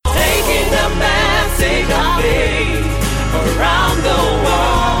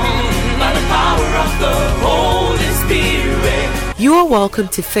are welcome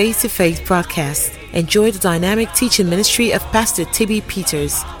to Face broadcast. Enjoy the dynamic teaching ministry of Pastor T.B.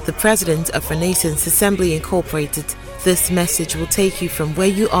 Peters, the president of Renaissance Assembly Incorporated. This message will take you from where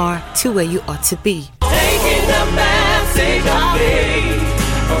you are to where you ought to be. Taking the message of faith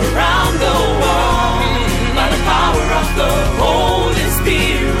around the world by the power of the Holy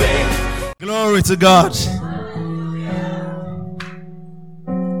Spirit. Glory to God.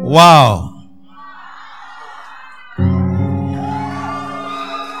 Wow.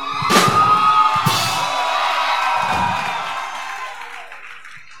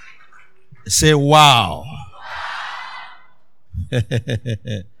 Say wow.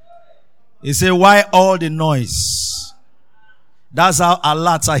 You say, why all the noise? That's how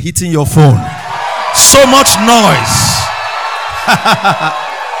alerts are hitting your phone. So much noise.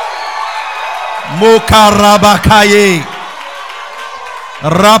 Mokarabakaye.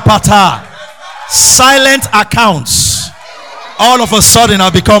 Rapata. Silent accounts all of a sudden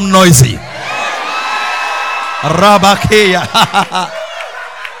have become noisy. Rabakeya.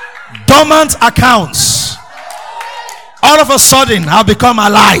 Dormant accounts all of a sudden have become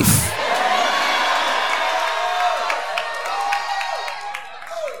alive.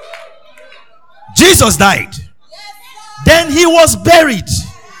 Jesus died. Then he was buried.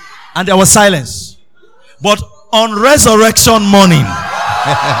 And there was silence. But on resurrection morning,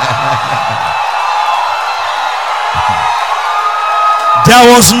 there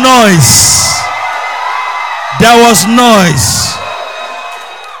was noise. There was noise.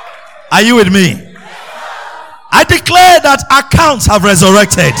 Are you with me? I declare that accounts have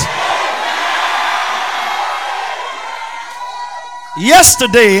resurrected.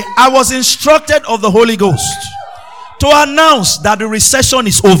 Yesterday, I was instructed of the Holy Ghost to announce that the recession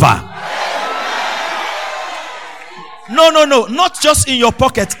is over. No, not just in your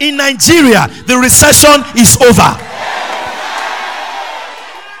pocket. In Nigeria, the recession is over.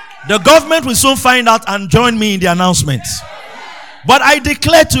 The government will soon find out and join me in the announcement. But I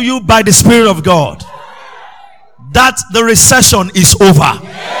declare to you by the Spirit of God that the recession is over.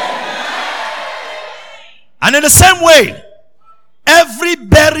 And in the same way, every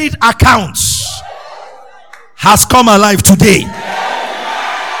buried account has come alive today.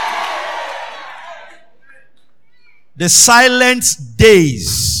 The silent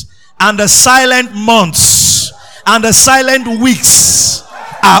days and the silent months and the silent weeks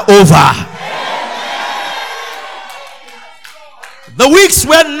are over. The weeks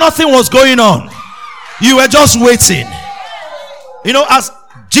where nothing was going on, you were just waiting. You know, as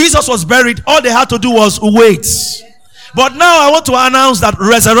Jesus was buried, all they had to do was wait. But now I want to announce that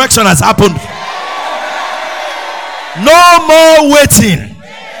resurrection has happened. No more waiting.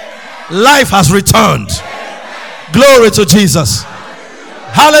 Life has returned. Glory to Jesus.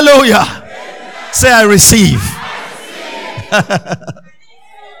 Hallelujah. Say, I receive.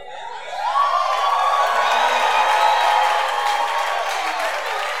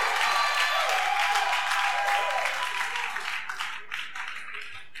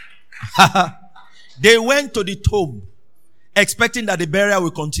 They went to the tomb expecting that the burial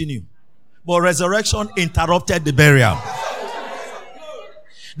will continue, but resurrection interrupted the burial.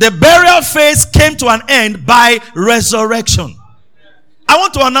 The burial phase came to an end by resurrection. I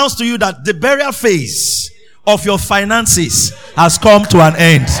want to announce to you that the burial phase of your finances has come to an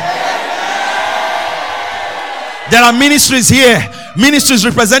end. There are ministries here, ministries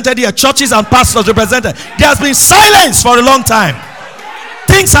represented here, churches and pastors represented. There has been silence for a long time.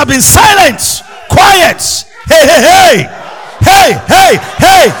 Things have been silent, quiet. Hey, hey, hey, hey, hey,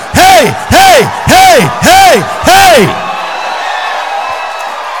 hey, hey, hey, hey, hey, hey.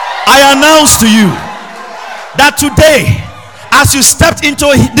 I announce to you that today, as you stepped into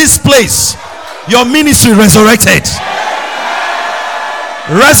this place, your ministry resurrected.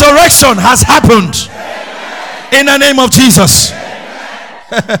 Resurrection has happened in the name of Jesus.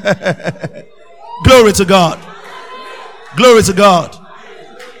 Glory to God. Glory to God.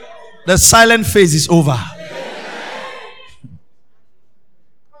 The silent phase is over.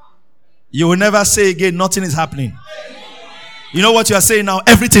 You will never say again, nothing is happening. You know what you are saying now?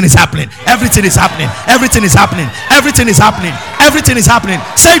 Everything is happening. Everything is happening. Everything is happening. Everything is happening. Everything is happening.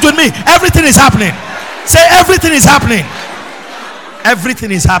 Say it with me. Everything is happening. Say everything is happening.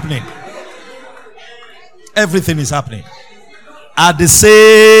 Everything is happening. Everything is happening. At the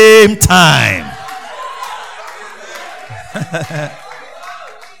same time.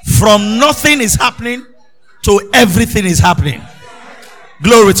 From nothing is happening to everything is happening.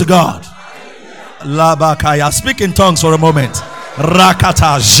 Glory to God. Labakaya. Speak in tongues for a moment.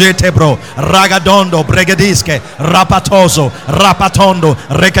 Rakata, Jetebro, Ragadondo, Bregadiske, Rapatoso, Rapatondo,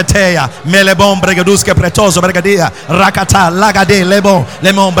 Recatea, Melebon, Bregaduske, Pretoso, Bregadia, Rakata, Lagade, Lebon,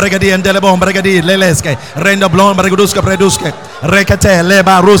 Lemon, Bregadia, and Delebon, Bregadia, Leleske, Renda Blon, Bregaduska, Preduske, Recate,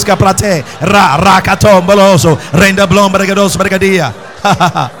 Leba, Ruska, Prate, Rakaton, Boloso, Renda Blon, Bregados, Bregadia.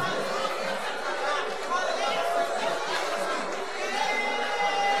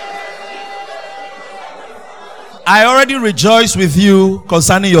 I already rejoice with you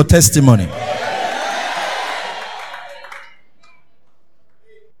concerning your testimony.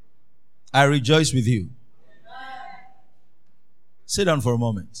 I rejoice with you. Sit down for a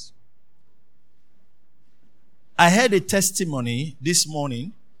moment. I heard a testimony this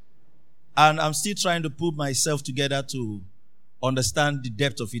morning, and I'm still trying to put myself together to understand the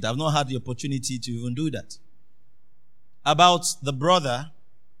depth of it. I've not had the opportunity to even do that. About the brother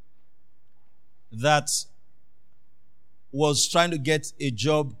that was trying to get a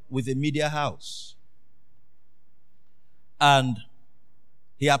job with a media house. And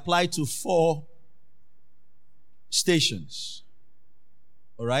he applied to 4 stations.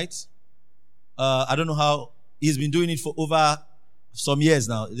 All right? I don't know how. He's been doing it for over some years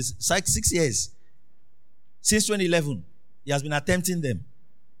now. It's like 6 years. Since 2011, he has been attempting them.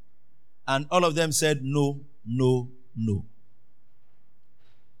 And all of them said no, no, no.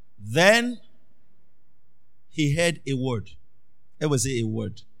 Then he heard a word. It was a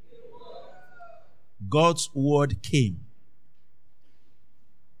word. God's word came.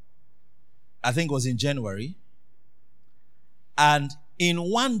 I think it was in January. And in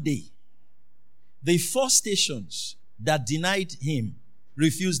one day, the 4 stations that denied him,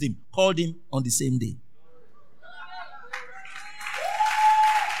 refused him, called him on the same day.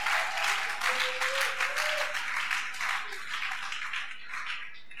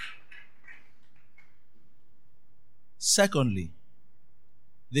 Secondly,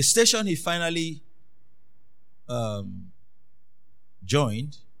 the station he finally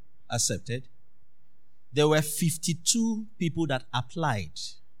joined, accepted, there were 52 people that applied.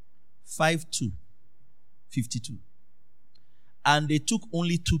 52. And they took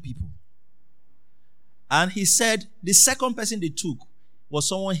only 2 people. And he said the second person they took was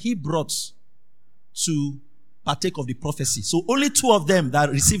someone he brought to partake of the prophecy. So only 2 of them that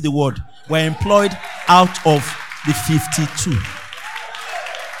received the word were employed out of the 52.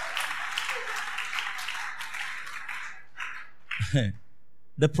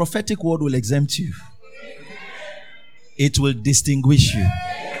 The prophetic word will exempt you. It will distinguish you.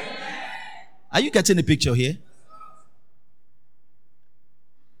 Are you getting the picture here?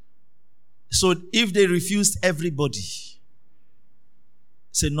 So if they refused everybody,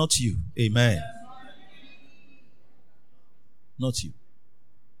 say not you. Amen. Not you.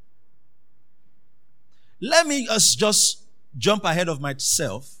 Let me just jump ahead of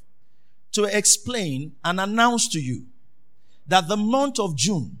myself to explain and announce to you that the month of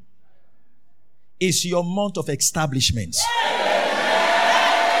June is your month of establishment.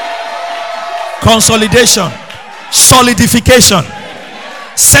 Consolidation, solidification,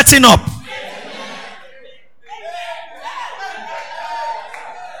 setting up.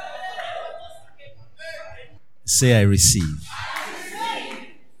 Say, I receive.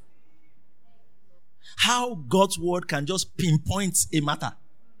 How God's word can just pinpoint a matter.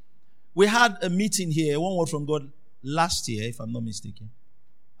 We had a meeting here, one word from God, last year, if I'm not mistaken.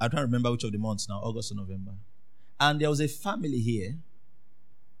 I don't remember which of the months now, August or November. And there was a family here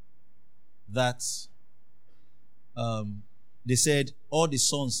that they said all the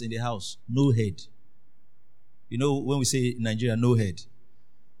sons in the house, no head. You know, when we say in Nigeria, no head,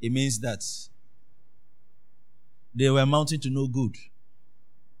 it means that they were amounting to no good.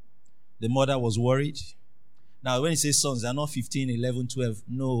 The mother was worried. Now, when you say sons, they're not 15, 11, 12.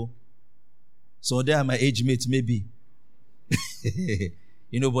 No. So they are my age mates, maybe.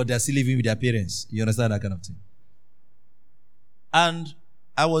 You know, but they're still living with their parents. You understand that kind of thing? And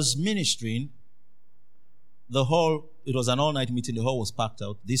I was ministering. The hall, it was an all-night meeting. The hall was packed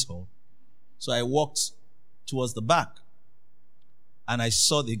out, this hall. So I walked towards the back. And I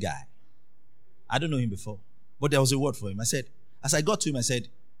saw the guy. I don't know him before. But there was a word for him. I said, as I got to him, I said,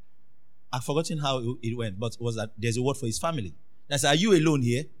 I've forgotten how it went, but it was that there's a word for his family. I said, are you alone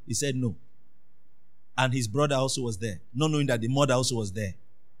here? He said, no. And his brother also was there, not knowing that the mother also was there.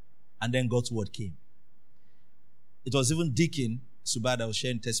 And then God's word came. It was even Deacon Subad that was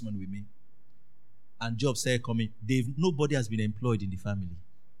sharing testimony with me. And jobs started coming. Nobody has been employed in the family.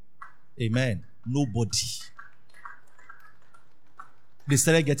 Amen. Nobody. They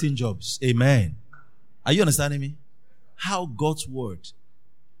started getting jobs. Amen. Are you understanding me? How God's word.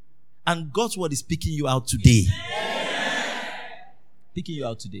 And God's word is picking you out today. picking you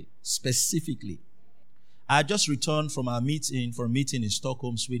out today, specifically. I just returned from a meeting in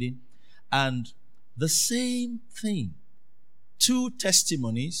Stockholm, Sweden, and the same thing. 2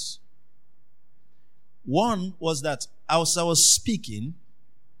 testimonies. One was that as I was speaking,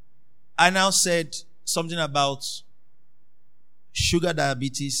 I now said something about sugar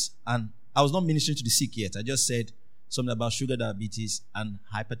diabetes, and I was not ministering to the sick yet. I just said something about sugar diabetes and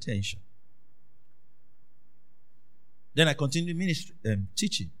hypertension. Then I continued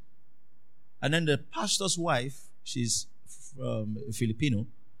teaching. And then the pastor's wife, she's Filipino,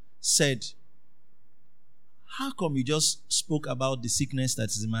 said, how come you just spoke about the sickness that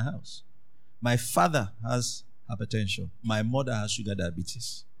is in my house? My father has hypertension. My mother has sugar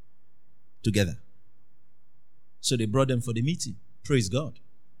diabetes. Together. So they brought them for the meeting. Praise God.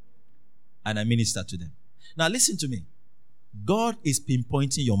 And I ministered to them. Now listen to me. God is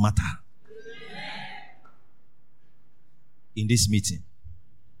pinpointing your matter in this meeting.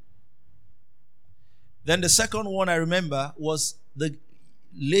 Then the second one I remember was the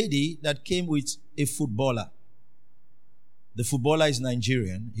lady that came with a footballer. The footballer is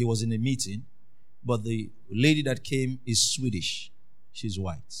Nigerian. He was in a meeting. But the lady that came is Swedish. She's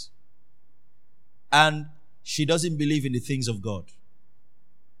white. And she doesn't believe in the things of God.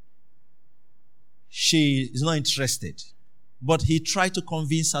 She is not interested. But he tried to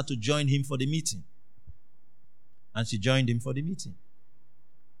convince her to join him for the meeting. And she joined him for the meeting.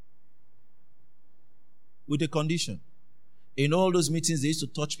 With a condition. In all those meetings, they used to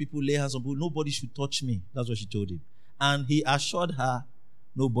touch people, lay hands on people. Nobody should touch me. That's what she told him. And he assured her,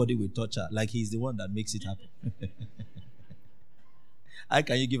 nobody will touch her. Like he's the one that makes it happen. How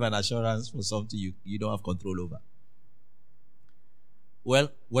can you give an assurance for something you don't have control over?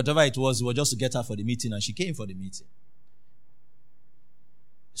 Well, whatever it was just to get her for the meeting, and she came for the meeting.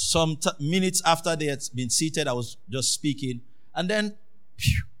 Some minutes after they had been seated, I was just speaking, and then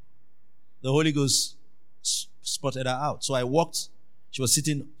the Holy Ghost spotted her out. So I walked, she was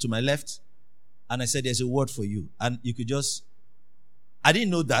sitting to my left, and I said, there's a word for you. And you could just, I didn't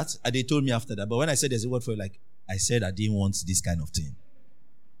know that, and they told me after that, but when I said there's a word for you, like, I said I didn't want this kind of thing.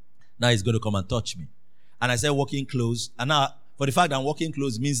 Now he's going to come and touch me. And I said walking close, and now, for the fact that I'm walking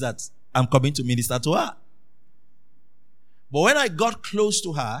close means that I'm coming to minister to her. But when I got close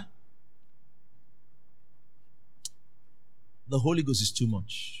to her, the Holy Ghost is too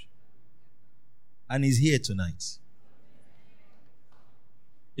much. And he's here tonight.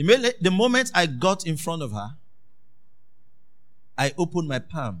 Immediately, the moment I got in front of her, I opened my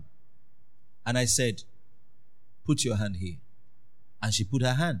palm and I said, put your hand here. And she put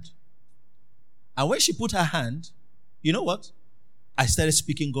her hand. And when she put her hand, you know what? I started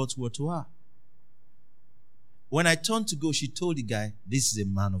speaking God's word to her. When I turned to go, she told the guy, this is a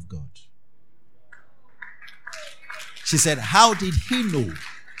man of God. She said, how did he know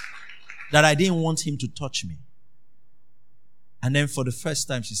that I didn't want him to touch me? And then for the first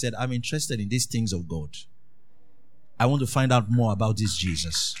time, she said, I'm interested in these things of God. I want to find out more about this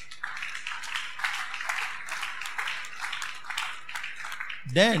Jesus.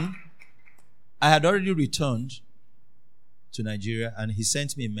 Then, I had already returned to Nigeria, and he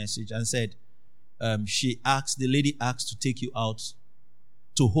sent me a message and said, the lady asked to take you out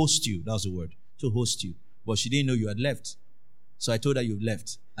to host you. That was the word, to host you. But she didn't know you had left. So I told her you've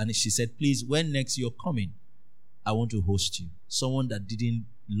left. And she said, please, when next you're coming, I want to host you. Someone that didn't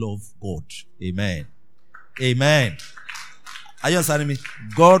love God. Amen. Amen. Are you understanding me?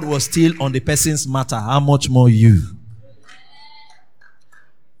 God was still on the person's matter. How much more you?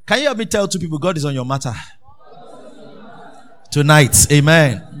 Can you help me tell 2 people, God is on your matter? Tonight.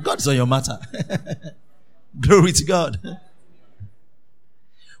 Amen. God is on your matter. Glory to God.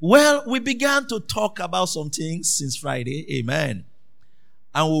 Well, we began to talk about some things since Friday. Amen.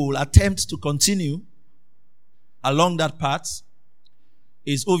 And we will attempt to continue along that path.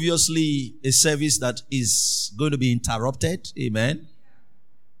 It's obviously a service that is going to be interrupted. Amen.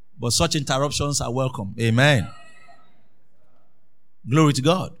 But such interruptions are welcome. Amen. Glory to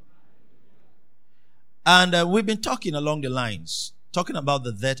God. And we've been talking along the lines, talking about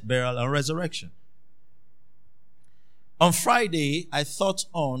the death, burial, and resurrection. On Friday, I thought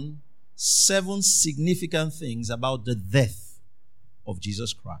on 7 significant things about the death of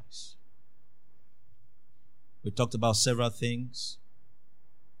Jesus Christ. We talked about several things.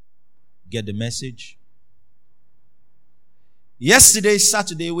 Get the message? Yesterday,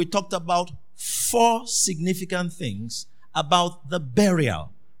 Saturday, we talked about 4 significant things about the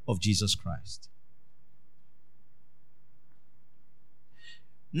burial of Jesus Christ.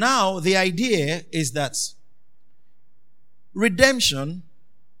 Now, the idea is that redemption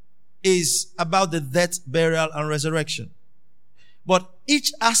is about the death, burial, and resurrection. But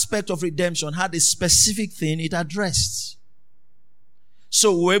each aspect of redemption had a specific thing it addressed.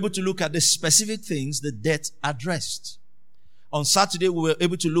 So we were able to look at the specific things the death addressed. On Saturday, we were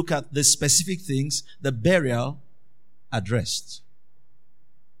able to look at the specific things the burial addressed.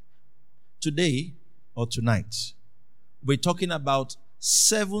 Today, or tonight, we're talking about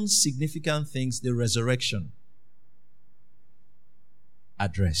 7 significant things the resurrection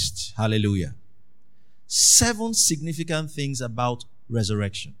addressed. Hallelujah. 7 significant things about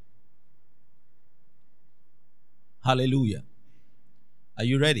resurrection. Hallelujah. Are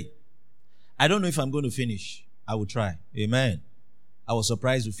you ready? I don't know if I'm going to finish. I will try. Amen. I was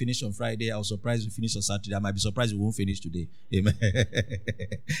surprised we finished on Friday. I was surprised we finished on Saturday. I might be surprised we won't finish today. Amen.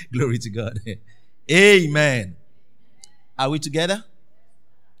 Glory to God. Amen. Are we together?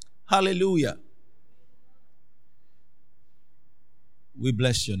 Hallelujah. We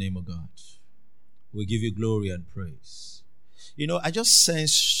bless your name, O God. We give you glory and praise. You know, I just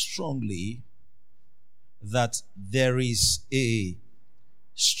sense strongly that there is a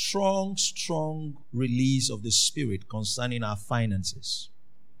strong release of the Spirit concerning our finances.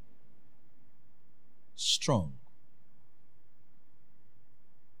 Strong.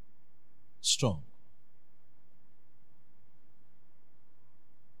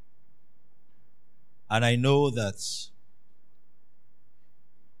 And I know that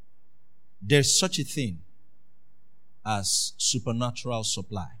there's such a thing as supernatural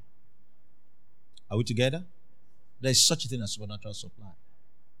supply. Are we together? There's such a thing as supernatural supply.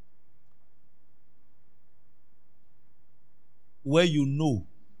 Where you know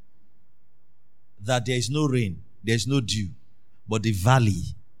that there is no rain, there is no dew, but the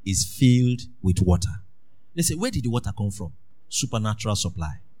valley is filled with water. They say, where did the water come from? Supernatural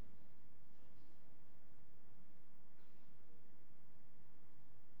supply.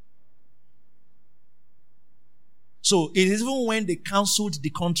 So it is even when they cancelled the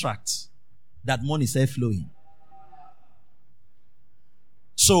contract that money started flowing.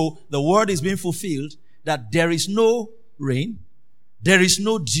 So the word is being fulfilled that there is no rain, there is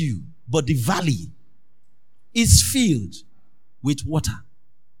no dew, but the valley is filled with water.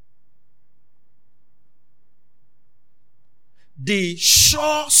 The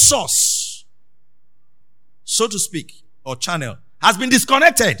sure source, so to speak, or channel, has been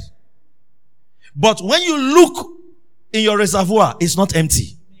disconnected. But when you look in your reservoir, it's not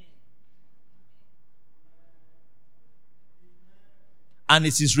empty. And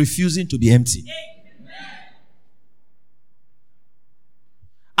it is refusing to be empty.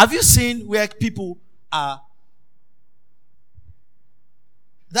 Have you seen where people are?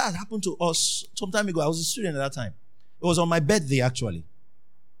 That happened to us some time ago. I was a student at that time. It was on my birthday, actually.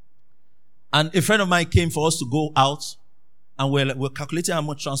 And a friend of mine came for us to go out. And we're calculating how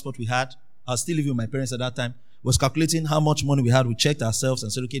much transport we had. I was still living with my parents at that time. Was calculating how much money we had. We checked ourselves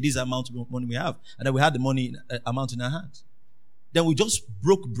and said, okay, this is the amount of money we have. And then we had the money amount in our hands. Then we just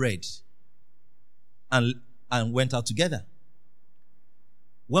broke bread and went out together.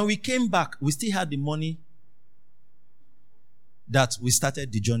 When we came back, we still had the money that we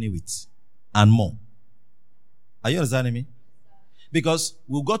started the journey with and more. Are you understanding me? Because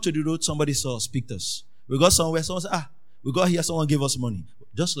we got to the road, somebody saw us, picked us. We got somewhere, someone said, we got here, someone gave us money.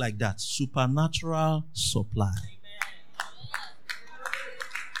 Just like that. Supernatural supply.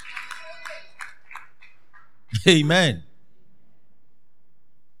 Amen.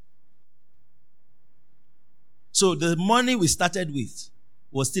 So the money we started with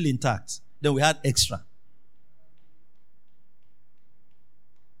was still intact. Then we had extra.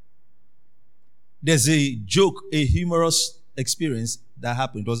 There's a joke, a humorous experience that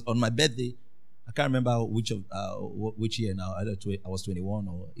happened. It was on my birthday. I can't remember which year now. Either I was 21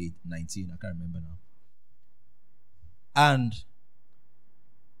 or 19. I can't remember now. And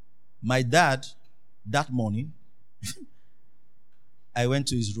my dad, that morning, I went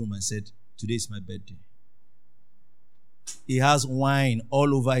to his room and said, today is my birthday. He has wine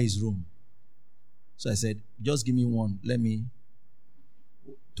all over his room. So I said, just give me one. Let me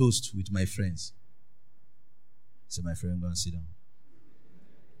toast with my friends. I said, my friend, go and sit down.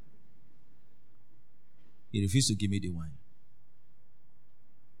 He refused to give me the wine.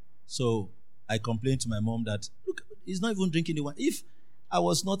 So I complained to my mom that, look, he's not even drinking the wine. If I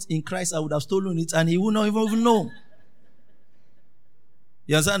was not in Christ, I would have stolen it and he would not even know.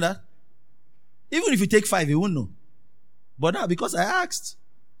 You understand that? Even if you take 5, he won't know. But now, because I asked,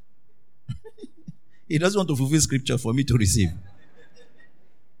 he doesn't want to fulfill scripture for me to receive.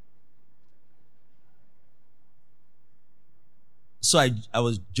 So I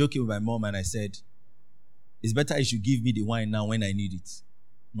was joking with my mom and I said, it's better you should give me the wine now when I need it,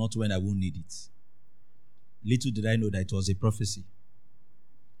 not when I won't need it. Little did I know that it was a prophecy.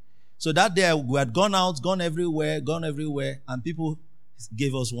 So that day we had gone out, gone everywhere, and people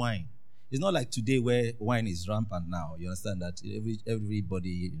gave us wine. It's not like today where wine is rampant now. You understand that?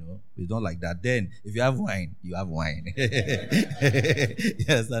 Everybody, it's not like that. Then, if you have wine, you have wine. You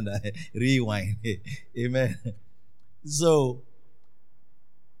understand that? Real wine. Amen. So,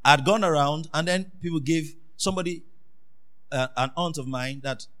 I'd gone around, and then people gave somebody, an aunt of mine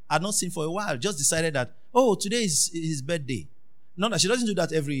that I'd not seen for a while, just decided that, today is his birthday. No, she doesn't do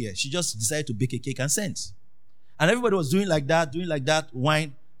that every year. She just decided to bake a cake and send. And everybody was doing like that,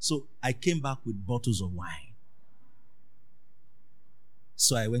 wine. So I came back with bottles of wine.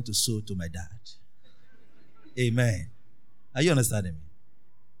 So I went to sow to my dad. Amen. Are you understanding me?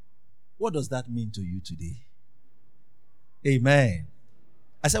 What does that mean to you today? Amen.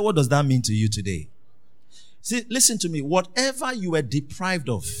 I said, what does that mean to you today? See, listen to me. Whatever you were deprived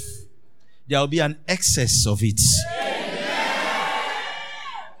of, there will be an excess of it.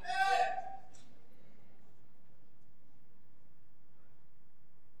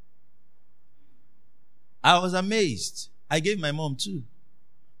 I was amazed. I gave my mom too.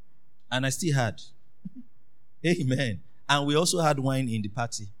 And I still had. Amen. And we also had wine in the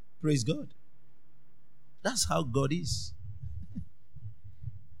party. Praise God. That's how God is.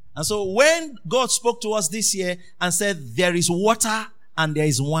 And so when God spoke to us this year and said, there is water and there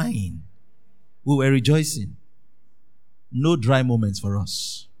is wine, we were rejoicing. No dry moments for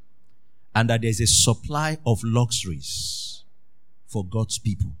us. And that there's a supply of luxuries for God's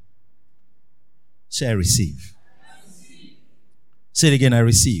people. Say, I receive. Say it again, I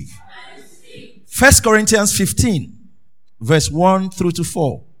receive. 1 Corinthians 15, verse 1 through to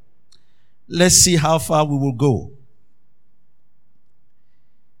 4. Let's see how far we will go.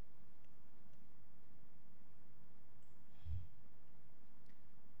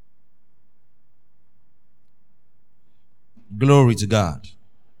 Glory to God.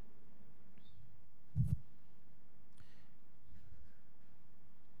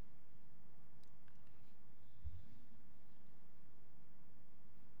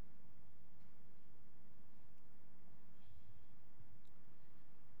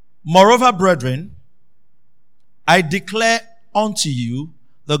 Moreover, brethren, I declare unto you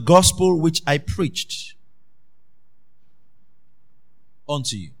the gospel which I preached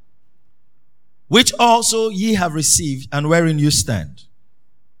unto you, which also ye have received, and wherein you stand.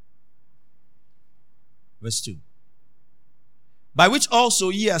 Verse 2. By which also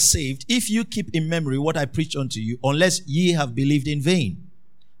ye are saved, if you keep in memory what I preached unto you, unless ye have believed in vain.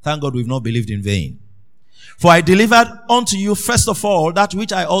 Thank God we've not believed in vain. For I delivered unto you first of all that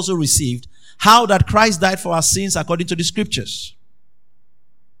which I also received, how that Christ died for our sins according to the scriptures,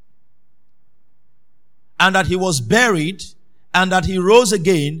 and that he was buried, and that he rose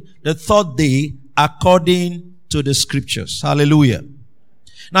again the third day according to the scriptures. Hallelujah.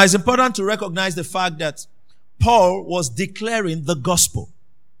 Now it's important to recognize the fact that Paul was declaring the gospel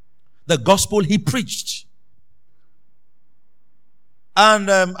he preached.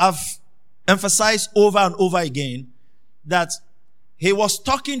 And I've emphasized over and over again that he was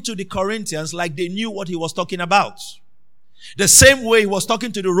talking to the Corinthians like they knew what he was talking about. The same way he was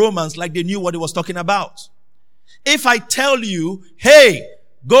talking to the Romans like they knew what he was talking about. If I tell you, hey,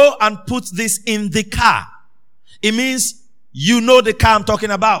 go and put this in the car, it means you know the car I'm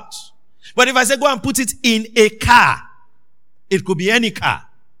talking about. But if I say go and put it in a car, it could be any car.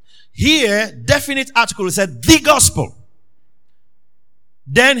 Here, definite article said the gospel.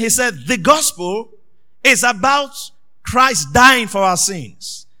 Then he said the gospel is about Christ dying for our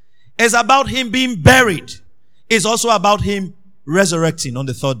sins. It's about him being buried. It's also about him resurrecting on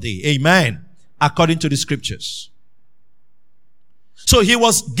the third day. Amen. According to the scriptures. So he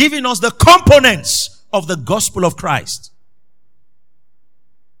was giving us the components of the gospel of Christ.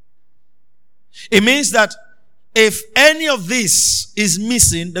 It means that if any of this is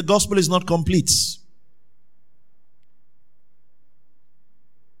missing, the gospel is not complete.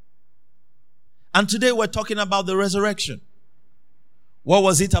 And today we're talking about the resurrection. What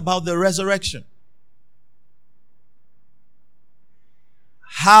was it about the resurrection?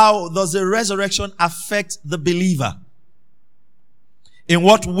 How does the resurrection affect the believer? In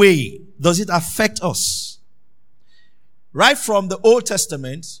what way does it affect us? Right from the Old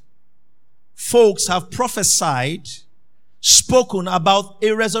Testament, folks have prophesied, spoken about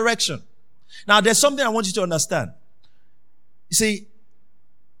a resurrection. Now, there's something I want you to understand. You see,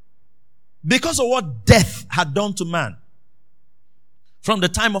 because of what death had done to man, from the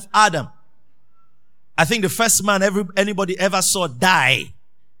time of Adam, I think the first man anybody ever saw die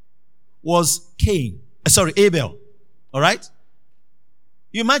was Abel. All right?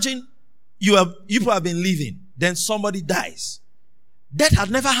 You imagine you people have been living, then somebody dies. That had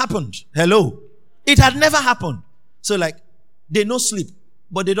never happened. Hello. It had never happened. So like, they know sleep,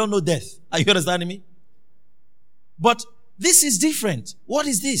 but they don't know death. Are you understanding me? But this is different. What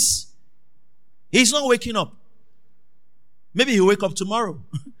is this? He's not waking up. Maybe he'll wake up tomorrow.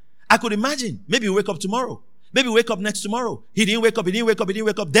 I could imagine. Maybe he'll wake up tomorrow. Maybe he'll wake up next tomorrow. He didn't wake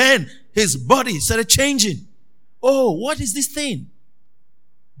up. Then his body started changing. Oh, what is this thing?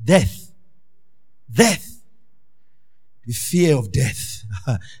 Death. Death. The fear of death.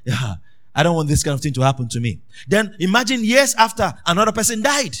 Yeah. I don't want this kind of thing to happen to me. Then imagine years after another person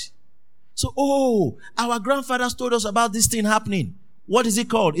died. So, our grandfathers told us about this thing happening. What is it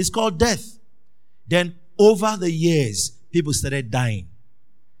called? It's called death. Then over the years, people started dying.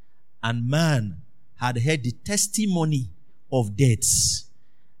 And man had heard the testimony of deaths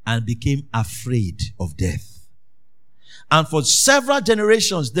and became afraid of death. And for several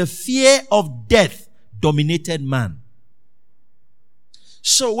generations, the fear of death dominated man.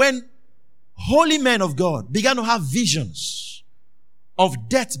 So when holy men of God began to have visions of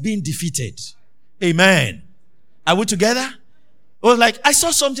death being defeated. Amen. Are we together? It was like, I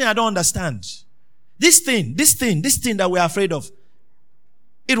saw something I don't understand. This thing that we're afraid of,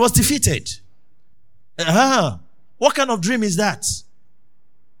 it was defeated. What kind of dream is that?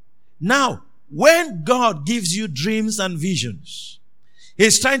 Now, when God gives you dreams and visions,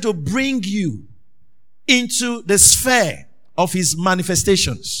 He's trying to bring you into the sphere of His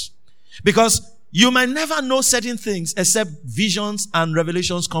manifestations. Because you might never know certain things except visions and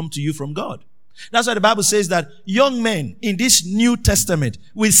revelations come to you from God. That's why the Bible says that young men in this New Testament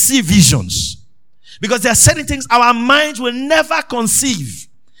will see visions. Because there are certain things our minds will never conceive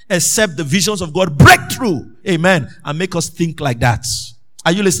except the visions of God break through. Amen. And make us think like that.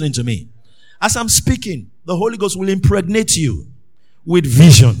 Are you listening to me? As I'm speaking, the Holy Ghost will impregnate you with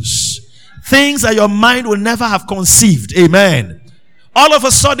visions. Things that your mind will never have conceived. Amen. All of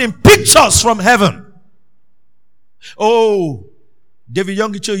a sudden, pictures from heaven. Oh, David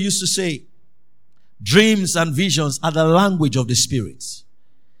Yongicho used to say, dreams and visions are the language of the Spirit.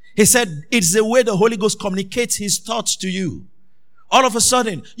 He said, it's the way the Holy Ghost communicates His thoughts to you. All of a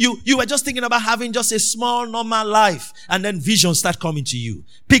sudden, you were just thinking about having just a small, normal life, and then visions start coming to you.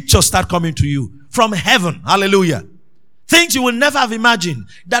 Pictures start coming to you from heaven. Hallelujah. Things you will never have imagined,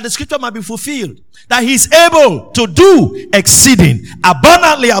 that the scripture might be fulfilled. That He's able to do exceeding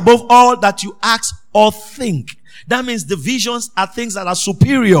abundantly above all that you ask or think. That means the visions are things that are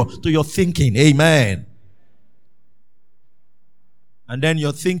superior to your thinking. Amen. And then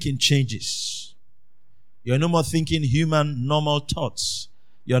your thinking changes. You're no more thinking human, normal thoughts.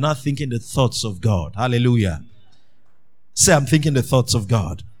 You're not thinking the thoughts of God. Hallelujah. Say, I'm thinking the thoughts of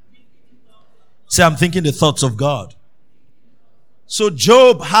God. Say, I'm thinking the thoughts of God. So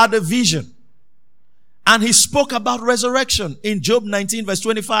Job had a vision. And he spoke about resurrection in Job 19 verse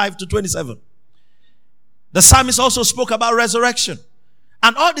 25 to 27. The psalmist also spoke about resurrection.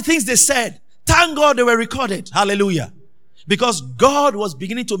 And all the things they said, thank God they were recorded. Hallelujah. Because God was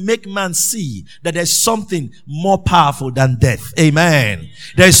beginning to make man see that there's something more powerful than death. Amen.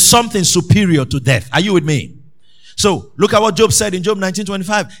 There's something superior to death. Are you with me? So look at what Job said in Job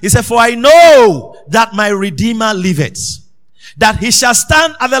 19:25. He said, for I know that my Redeemer liveth, that He shall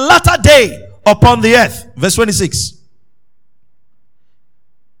stand at the latter day upon the earth. Verse 26.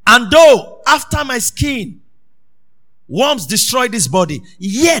 And though after my skin worms destroyed this body,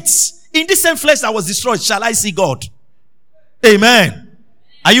 yet in this same flesh that was destroyed shall I see God. Amen.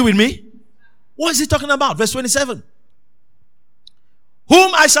 Are you with me? What is he talking about? Verse 27.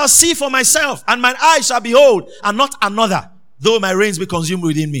 Whom I shall see for myself, and mine eyes shall behold, and not another, though my reins be consumed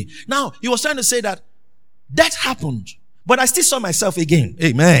within me. Now, he was trying to say that happened, but I still saw myself again.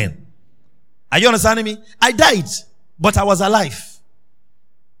 Amen. Are you understanding me? I died, but I was alive.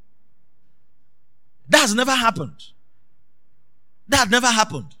 That has never happened. That had never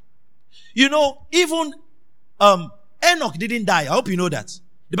happened. You know, even Enoch didn't die. I hope you know that.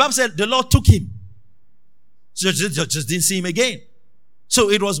 The Bible said the Lord took him. So just didn't see him again. So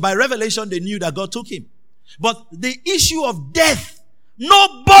it was by revelation they knew that God took him. But the issue of death,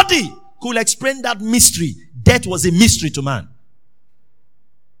 nobody could explain that mystery. Death was a mystery to man.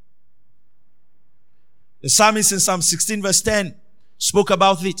 The psalmist in Psalm 16 verse 10 spoke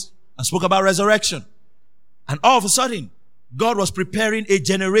about it and spoke about resurrection. And all of a sudden, God was preparing a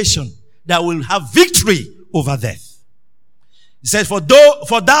generation that will have victory over death. He says, for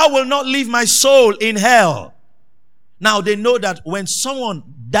thou wilt not leave my soul in hell. Now they know that when someone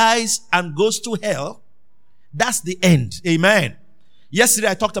dies and goes to hell, that's the end. Amen. Yesterday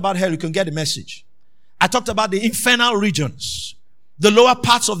I talked about hell. You can get the message. I talked about the infernal regions, the lower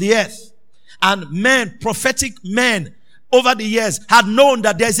parts of the earth. And men, prophetic men, over the years had known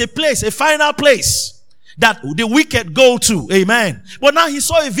that there's a place, a final place that the wicked go to. Amen. But now he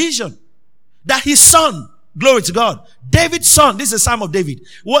saw a vision that his son, glory to God, David's son, this is a Psalm of David,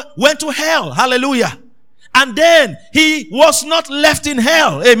 went to hell. Hallelujah. And then he was not left in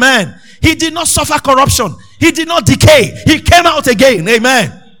hell. Amen. He did not suffer corruption. He did not decay. He came out again.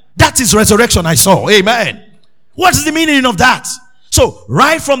 Amen. That is resurrection I saw. Amen. What is the meaning of that? So,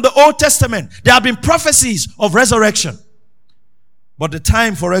 right from the Old Testament, there have been prophecies of resurrection. But the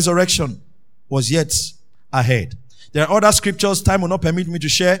time for resurrection was yet ahead. There are other scriptures, time will not permit me to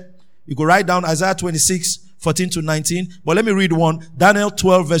share. You could write down Isaiah 26, 14 to 19. But let me read one. Daniel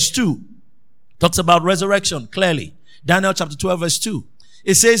 12 verse 2. Talks about resurrection clearly. Daniel chapter 12 verse 2.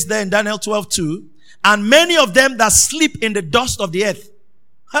 It says there in Daniel 12, 2, and many of them that sleep in the dust of the earth.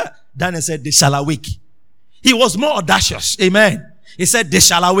 Daniel said, they shall awake. He was more audacious. Amen. He said, they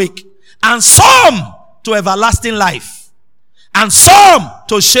shall awake. And some to everlasting life. And some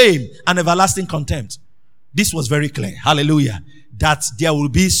to shame and everlasting contempt. This was very clear. Hallelujah. That there will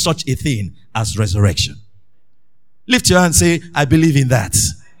be such a thing as resurrection. Lift your hand and say, I believe in that.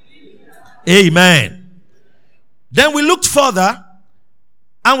 Amen. Then we looked further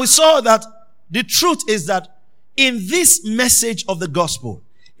and we saw that the truth is that in this message of the gospel,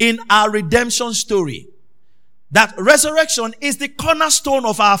 in our redemption story, that resurrection is the cornerstone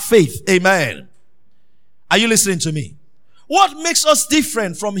of our faith. Amen. Are you listening to me? What makes us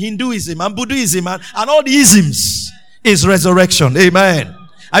different from Hinduism and Buddhism and all the isms is resurrection. Amen.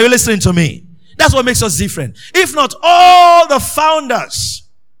 Are you listening to me? That's what makes us different. If not, all the founders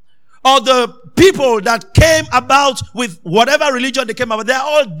or the people that came about with whatever religion they came about, they're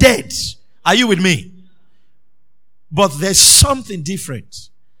all dead. Are you with me? But there's something different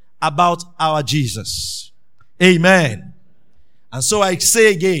about our Jesus. Amen. And so I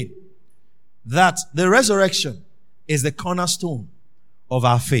say again that the resurrection is the cornerstone of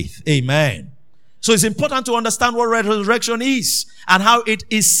our faith. Amen. So it's important to understand what resurrection is and how it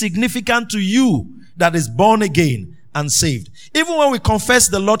is significant to you that is born again and saved. Even when we confess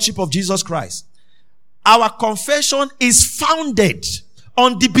the Lordship of Jesus Christ, our confession is founded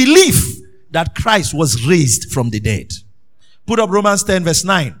on the belief that Christ was raised from the dead. Put up Romans 10 verse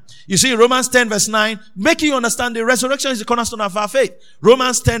 9. You see, Romans 10 verse 9, making you understand the resurrection is the cornerstone of our faith.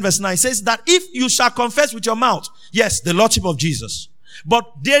 Romans 10 verse 9 says that if you shall confess with your mouth, yes, the Lordship of Jesus, but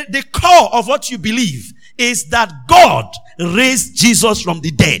the core of what you believe is that God raised Jesus from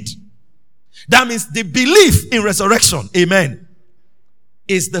the dead. That means the belief in resurrection, amen,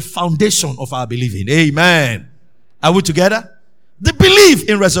 is the foundation of our believing. Amen. Are we together? The belief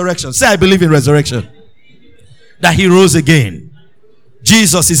in resurrection. Say, I believe in resurrection. That he rose again.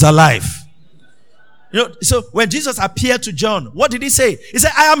 Jesus is alive. You know, so when Jesus appeared to John, what did he say? He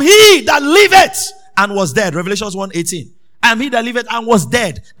said, I am he that liveth and was dead. Revelations 1:18. I am he that liveth and was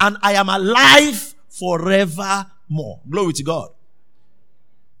dead, and I am alive forevermore. Glory to God.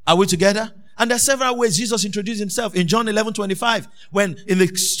 Are we together? And there are several ways Jesus introduced himself. In John 11:25, when in the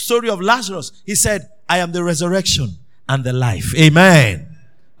story of Lazarus, he said, I am the resurrection and the life. Amen.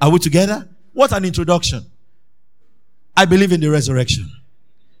 Are we together? What an introduction. I believe in the resurrection.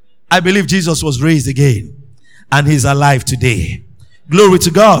 I believe Jesus was raised again and he's alive today. Glory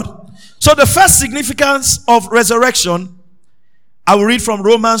to God. So the first significance of resurrection, I will read from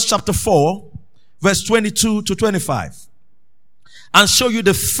Romans chapter 4, verse 22 to 25 and show you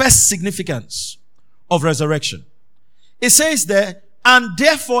the first significance of resurrection. It says there, and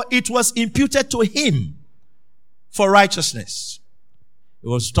therefore it was imputed to him for righteousness. It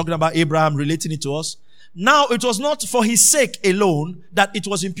was talking about Abraham, relating it to us. Now it was not for his sake alone that it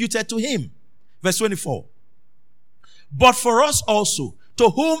was imputed to him. Verse 24. But for us also, to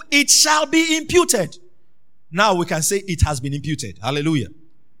whom it shall be imputed. Now we can say it has been imputed. Hallelujah.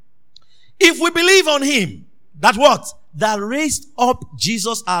 If we believe on him, that what? That raised up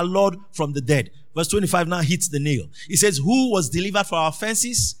Jesus our Lord from the dead. Verse 25 now hits the nail. It says, who was delivered for our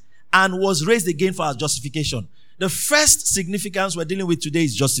offenses and was raised again for our justification. The first significance we're dealing with today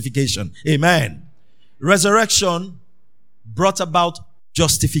is justification. Amen. Resurrection brought about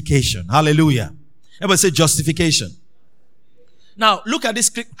justification. Hallelujah. Everybody say justification. Now, look at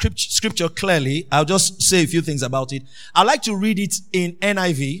this scripture clearly. I'll just say a few things about it. I'd like to read it in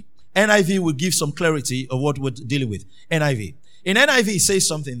NIV. NIV will give some clarity of what we're dealing with. NIV. In NIV, it says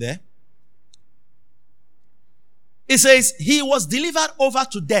something there. It says, he was delivered over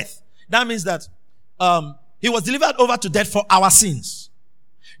to death. That means that he was delivered over to death for our sins.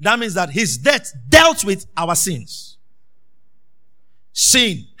 That means that his death dealt with our sins.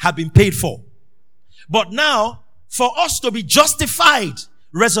 Sin had been paid for. But now, for us to be justified,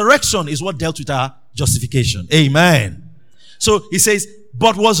 resurrection is what dealt with our justification. Amen. So he says,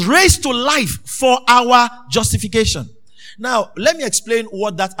 but was raised to life for our justification. Now, let me explain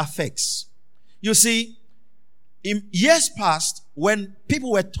what that affects. You see, in years past, when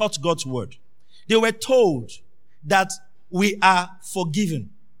people were taught God's word, they were told that we are forgiven,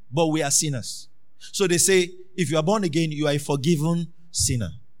 but we are sinners. So they say, if you are born again, you are a forgiven sinner.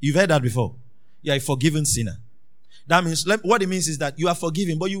 You've heard that before. You are a forgiven sinner. That means, what it means is that you are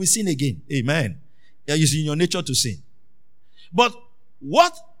forgiven, but you will sin again. Amen. It's in your nature to sin. But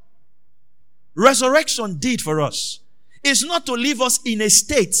what resurrection did for us is not to leave us in a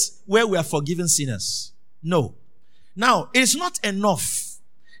state where we are forgiven sinners. No. Now, it is not enough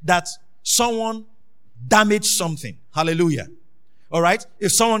that someone damaged something. Hallelujah. All right?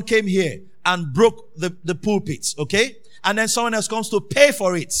 If someone came here and broke the pulpit, okay? And then someone else comes to pay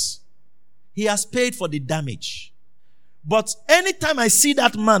for it. He has paid for the damage. But anytime I see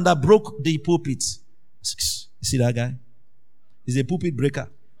that man that broke the pulpit, you see that guy? He's a pulpit breaker.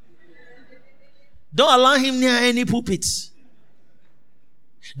 Don't allow him near any pulpit.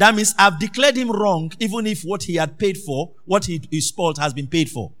 That means I've declared him wrong, even if what he had paid for, what his fault has been paid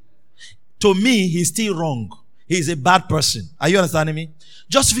for. To me, he's still wrong. He's a bad person. Are you understanding me?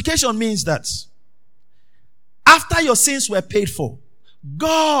 Justification means that after your sins were paid for,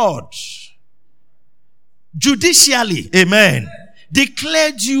 God judicially, amen,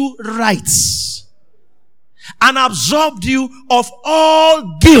 declared you right and absorbed you of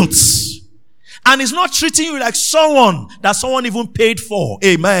all guilt. And is not treating you like someone that someone even paid for.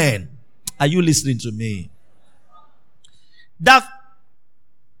 Amen. Are you listening to me? That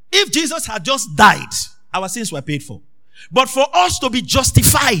if Jesus had just died, our sins were paid for. But for us to be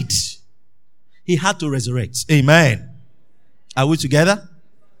justified, he had to resurrect. Amen. Are we together?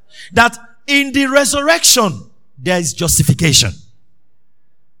 That in the resurrection, there is justification.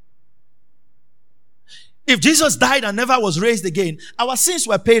 If Jesus died and never was raised again, our sins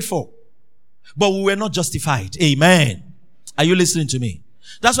were paid for. But we were not justified. Amen. Are you listening to me?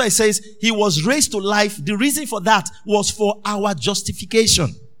 That's why it says he was raised to life. The reason for that was for our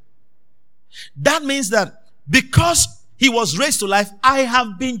justification. That means that because he was raised to life, I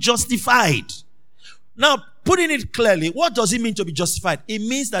have been justified. Now, putting it clearly, what does it mean to be justified? It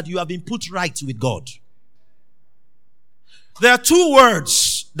means that you have been put right with God. There are two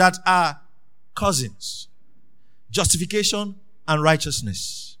words that are cousins. Justification and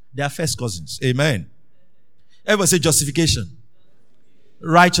righteousness. They are first cousins. Amen. Everybody say justification.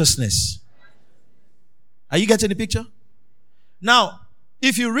 Righteousness. Are you getting the picture? Now,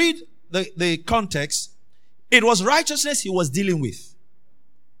 if you read the context, it was righteousness he was dealing with.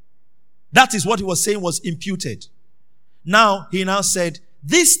 That is what he was saying was imputed. Now, he now said,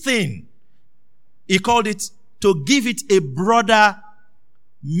 this thing, he called it to give it a broader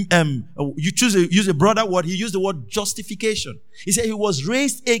use a broader word. He used the word justification. He said he was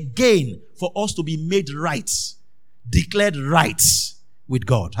raised again for us to be made right, declared right with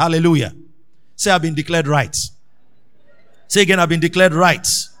God. Hallelujah. Say, I've been declared right. Say again, I've been declared right.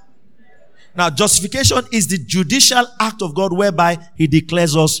 Now, justification is the judicial act of God whereby he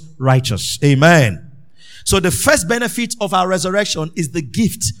declares us righteous. Amen. So the first benefit of our resurrection is the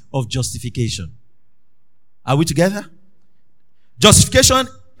gift of justification. Are we together? Justification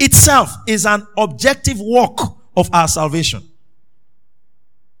itself is an objective work of our salvation.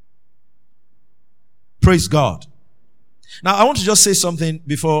 Praise God. Now, I want to just say something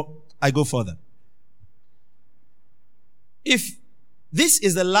before I go further. If this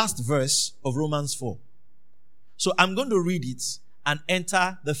is the last verse of Romans 4, so I'm going to read it and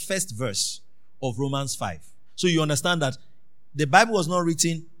enter the first verse of Romans 5. So you understand that the Bible was not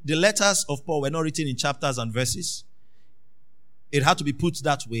written, the letters of Paul were not written in chapters and verses. It had to be put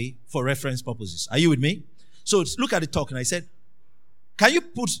that way for reference purposes. Are you with me? So look at the talk. And I said, can you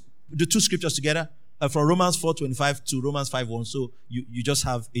put the two scriptures together from Romans 4:25 to Romans 5:1? So you just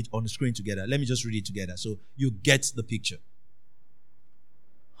have it on the screen together. Let me just read it together so you get the picture.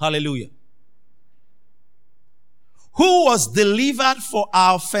 Hallelujah. Who was delivered for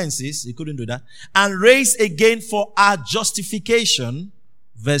our offenses, he couldn't do that, and raised again for our justification.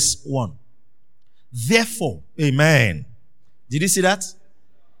 Verse 1. Therefore, amen. Did you see that?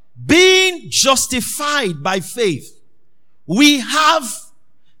 Being justified by faith, we have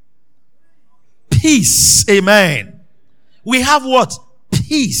peace. Amen. We have what?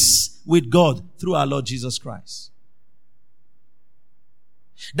 Peace with God through our Lord Jesus Christ.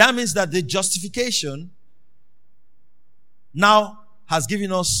 That means that the justification now has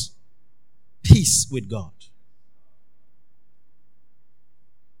given us peace with God.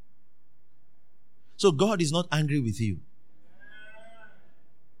 So God is not angry with you.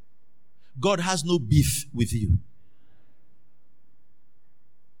 God has no beef with you.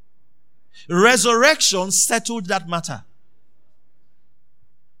 Resurrection settled that matter.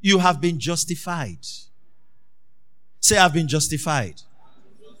 You have been justified. Say, I've been justified.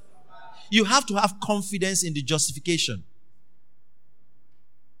 You have to have confidence in the justification.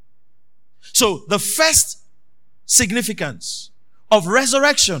 So, the first significance of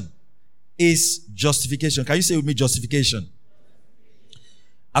resurrection is justification. Can you say with me, justification?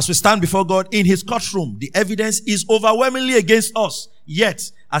 As we stand before God in his courtroom, the evidence is overwhelmingly against us.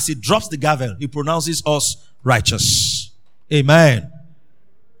 Yet, as he drops the gavel, he pronounces us righteous. Amen.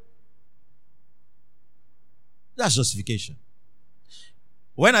 That's justification.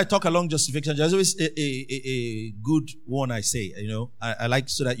 When I talk along justification, there's always a good one I say, I like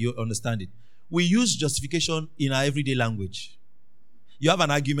so that you understand it. We use justification in our everyday language. You have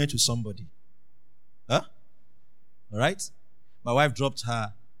an argument with somebody. Huh? All right? My wife dropped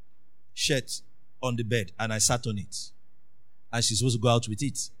her shirt on the bed and I sat on it. And she's supposed to go out with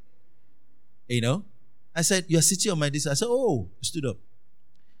it. I said, you're sitting on my this. I said, oh, you stood up.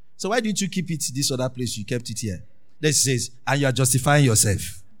 So why didn't you keep it this other place? You kept it here. Then she says, and you are justifying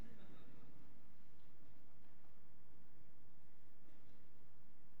yourself.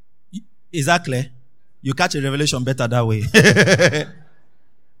 Is that clear? You catch a revelation better that way.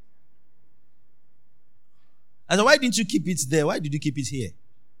 I said, why didn't you keep it there? Why did you keep it here?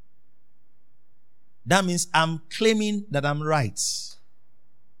 That means I'm claiming that I'm right.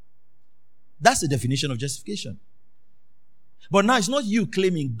 That's the definition of justification. But now it's not you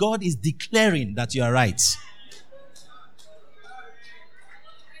claiming. God is declaring that you are right.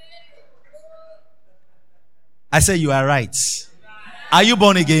 I say you are right. Are you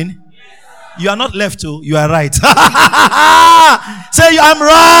born again? You are not left to. You are right. Say, I'm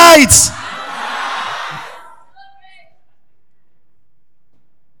right.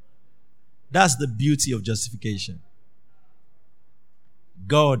 That's the beauty of justification.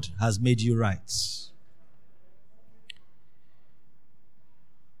 God has made you right.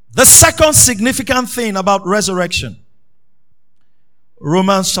 The second significant thing about resurrection.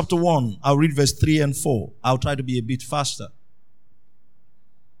 Romans chapter 1. I'll read verse 3 and 4. I'll try to be a bit faster.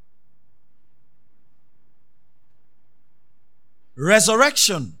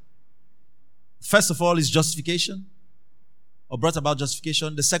 Resurrection, first of all, is justification, or brought about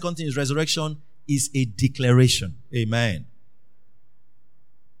justification. The second thing is resurrection is a declaration. Amen.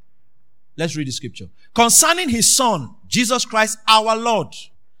 Let's read the scripture. Concerning his son, Jesus Christ our Lord,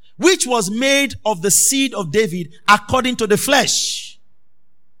 which was made of the seed of David according to the flesh,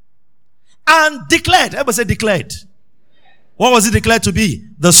 and declared. Everybody say declared. What was he declared to be?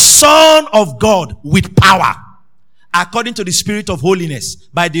 The Son of God with power, according to the Spirit of holiness,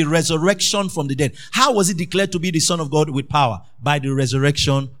 by the resurrection from the dead. How was he declared to be the Son of God with power? By the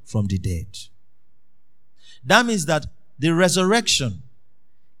resurrection from the dead. That means that the resurrection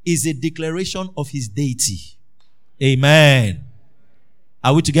is a declaration of his deity. Amen.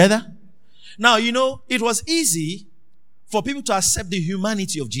 Are we together? Now, it was easy for people to accept the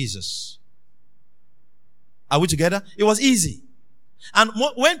humanity of Jesus. Are we together? It was easy. And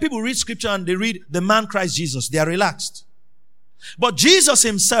when people read scripture and they read the man Christ Jesus, they are relaxed. But Jesus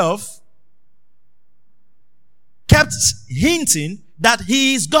himself kept hinting that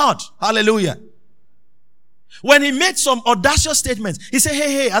he is God. Hallelujah. When he made some audacious statements, he said,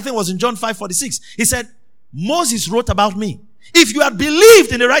 hey, I think it was in John 5:46. He said, Moses wrote about me. If you had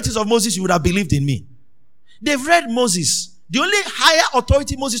believed in the writings of Moses, you would have believed in me. They've read Moses. The only higher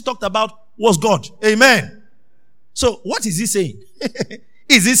authority Moses talked about was God. Amen. So what is he saying?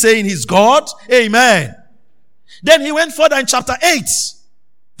 Is he saying he's God? Amen. Then he went further in chapter 8,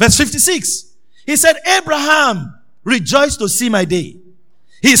 verse 56. He said, Abraham rejoiced to see my day.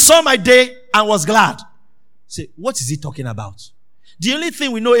 He saw my day and was glad. Say, what is he talking about? The only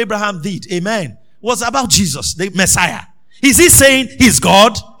thing we know Abraham did, amen, was about Jesus, the Messiah. Is he saying he's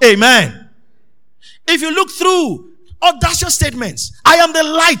God? Amen. If you look through audacious statements, I am the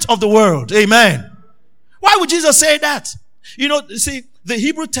light of the world. Amen. Why would Jesus say that? See, the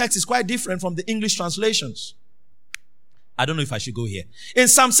Hebrew text is quite different from the English translations. I don't know if I should go here. In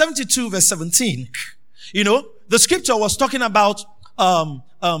Psalm 72 verse 17, the scripture was talking about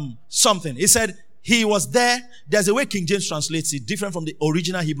something. It said, he was there. There's a way King James translates it, different from the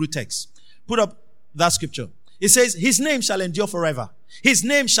original Hebrew text. Put up that scripture. It says, his name shall endure forever. His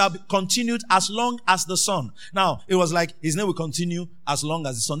name shall be continued as long as the sun. Now, it was like, his name will continue as long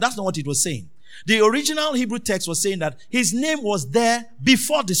as the sun. That's not what it was saying. The original Hebrew text was saying that his name was there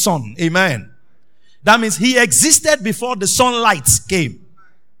before the sun. Amen. That means he existed before the sunlight came.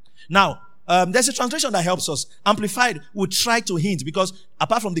 Now, there's a translation that helps us. Amplified would try to hint, because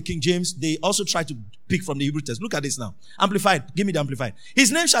apart from the King James, they also try to pick from the Hebrew text. Look at this now. Amplified. Give me the Amplified.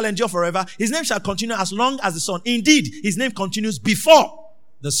 His name shall endure forever. His name shall continue as long as the sun. Indeed, his name continues before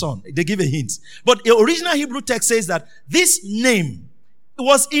the sun. They give a hint. But the original Hebrew text says that this name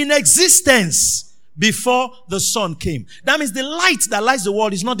was in existence before the sun came. That means the light that lights the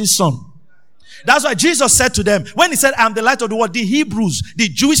world is not the sun. That's why Jesus said to them, when he said, I am the light of the world, the Hebrews, the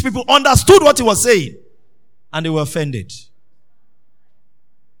Jewish people understood what he was saying. And they were offended.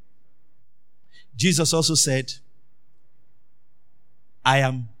 Jesus also said, I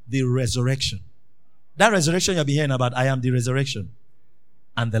am the resurrection. That resurrection you've been hearing about, I am the resurrection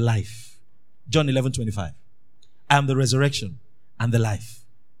and the life. John 11:25. I am the resurrection and the life.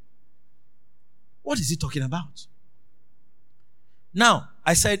 What is he talking about? Now,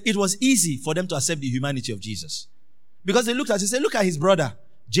 I said it was easy for them to accept the humanity of Jesus. Because they looked at him and said, look at his brother,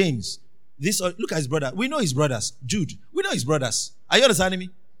 James. Look at his brother. We know his brothers. Jude. We know his brothers. Are you understanding me?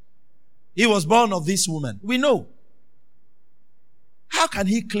 He was born of this woman. We know. How can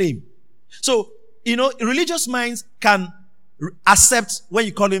he claim? So, religious minds can accept when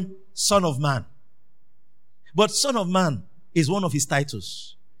you call him Son of Man. But Son of Man is one of his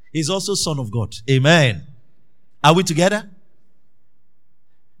titles. He's also Son of God. Amen. Are we together?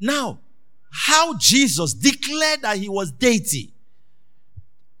 Now, how Jesus declared that he was deity.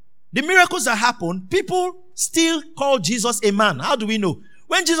 The miracles that happened, people still call Jesus a man. How do we know?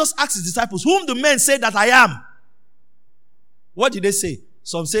 When Jesus asked his disciples, whom do men say that I am? What did they say?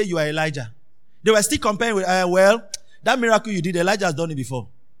 Some say you are Elijah. They were still comparing with, that miracle you did, Elijah has done it before.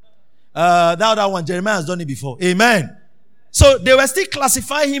 That other one, Jeremiah has done it before. Amen. So they were still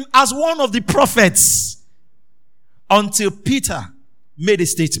classifying him as one of the prophets. Until Peter made a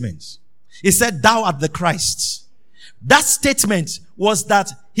statement. He said, thou art the Christ. That statement was that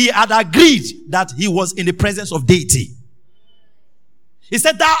he had agreed that he was in the presence of deity. He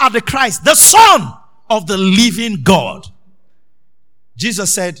said, thou art the Christ, the Son of the living God.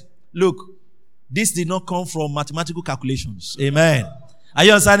 Jesus said, look, this did not come from mathematical calculations. Amen. Are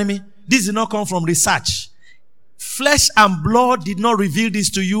you understanding me? This did not come from research. Flesh and blood did not reveal this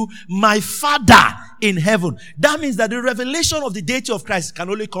to you. My Father in heaven. That means that the revelation of the deity of Christ can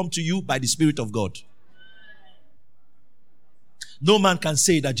only come to you by the Spirit of God. No man can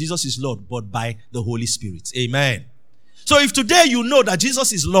say that Jesus is Lord but by the Holy Spirit. Amen. So if today you know that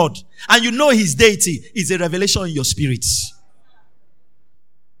Jesus is Lord and you know his deity, it's a revelation in your spirit.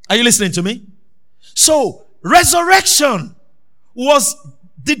 Are you listening to me? So resurrection was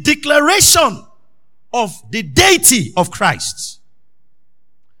the declaration of the deity of Christ.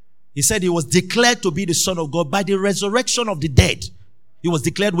 He said he was declared to be the Son of God by the resurrection of the dead. He was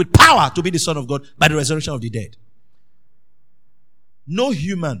declared with power to be the Son of God by the resurrection of the dead. No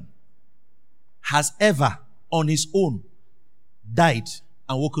human has ever on his own died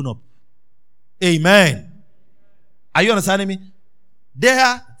and woken up. Amen. Are you understanding me? There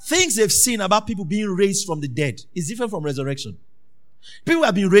are things they've seen about people being raised from the dead. It's different from resurrection. People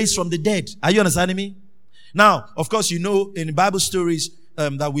have been raised from the dead. Are you understanding me? Now, of course, in the Bible stories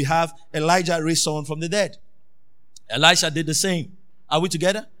that we have, Elijah raised someone from the dead. Elisha did the same. Are we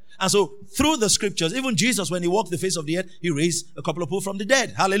together? And so, through the scriptures, even Jesus, when he walked the face of the earth, he raised a couple of people from the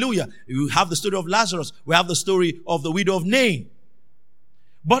dead. Hallelujah. We have the story of Lazarus. We have the story of the widow of Nain.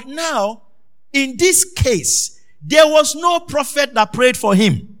 But now, in this case, there was no prophet that prayed for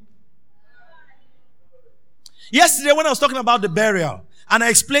him. Yesterday, when I was talking about the burial, and I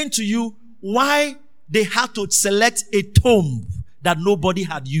explained to you why they had to select a tomb that nobody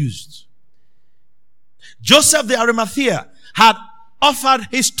had used. Joseph the Arimathea had offered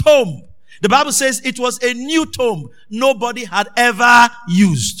his tomb. The Bible says it was a new tomb nobody had ever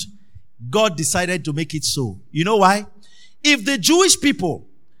used. God decided to make it so. You know why? If the Jewish people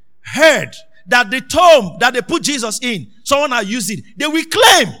heard that the tomb that they put Jesus in, someone had used it, they will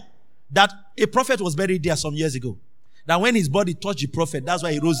claim that a prophet was buried there some years ago. That when his body touched the prophet, that's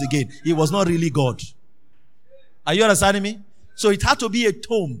why he rose again. He was not really God. Are you understanding me? So it had to be a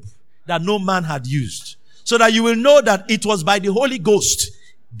tomb that no man had used. So that you will know that it was by the Holy Ghost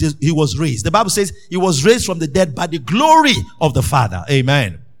he was raised. The Bible says he was raised from the dead by the glory of the Father.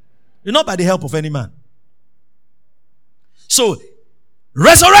 Amen. Not by the help of any man. So,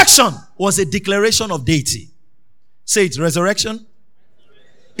 resurrection was a declaration of deity. Say it, resurrection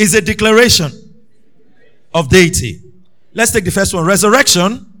is a declaration of deity. Let's take the first one.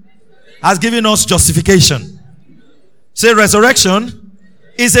 Resurrection has given us justification. Say resurrection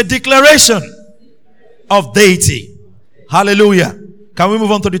is a declaration of deity. Hallelujah. Can we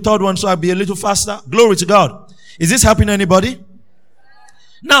move on to the third one so I'll be a little faster? Glory to God. Is this helping anybody?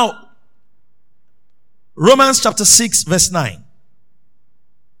 Now, Romans chapter 6 verse 9.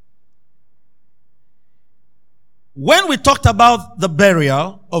 When we talked about the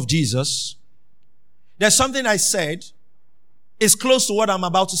burial of Jesus, there's something I said is close to what I'm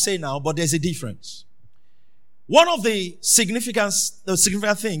about to say now, but there's a difference. One of the significant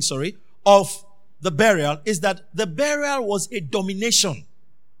things, of the burial is that the burial was a domination.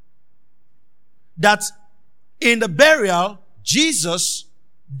 That in the burial, Jesus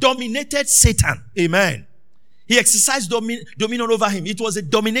dominated Satan. Amen. He exercised dominion over him. It was a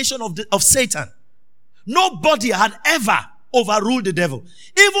domination of Satan. Nobody had ever overruled the devil.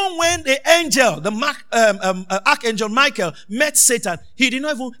 Even when the angel, Archangel Michael met Satan, he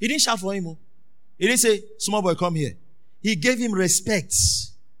didn't shout for him. He didn't say, small boy, come here. He gave him respect.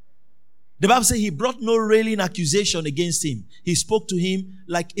 The Bible says he brought no railing accusation against him. He spoke to him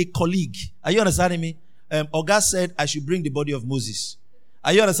like a colleague. Are you understanding me? Oga said, I should bring the body of Moses.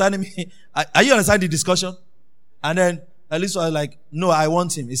 Are you understanding me? Are you understanding the discussion? And then Elisa was like, no, I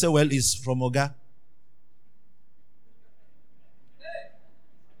want him. He said, well, he's from Oga.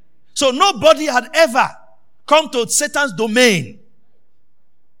 So nobody had ever come to Satan's domain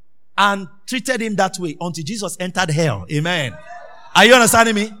and treated him that way until Jesus entered hell. Amen. Are you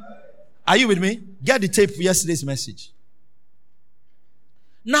understanding me? Are you with me? Get the tape for yesterday's message.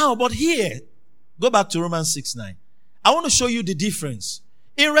 Now, but here, go back to Romans 6:9. I want to show you the difference.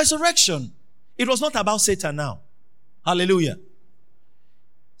 In resurrection, it was not about Satan now. Hallelujah.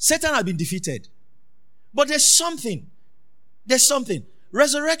 Satan had been defeated. But there's something.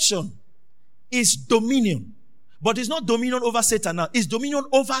 Resurrection is dominion. But it's not dominion over Satan now. It's dominion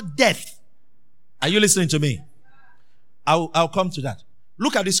over death. Are you listening to me? I'll come to that.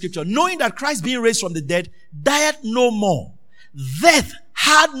 Look at this scripture. Knowing that Christ being raised from the dead died no more. Death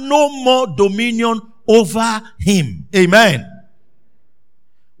had no more dominion over him. Amen.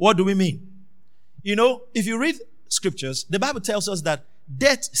 What do we mean? You know, if you read scriptures, the Bible tells us that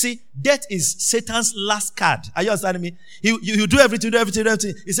death is Satan's last card. Are you understanding me? You do everything.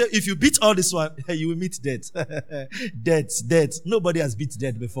 He said, if you beat all this one, you will meet death. Death. Nobody has beat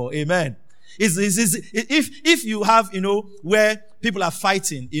death before. Amen. If you have, where people are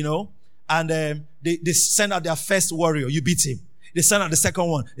fighting, and they send out their first warrior, you beat him. They send out the second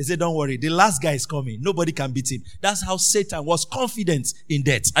one. They say, don't worry, the last guy is coming. Nobody can beat him. That's how Satan was confident in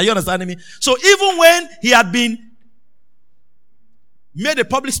death. Are you understanding me? So even when he had been made a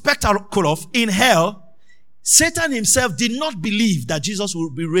public spectacle of in hell, Satan himself did not believe that Jesus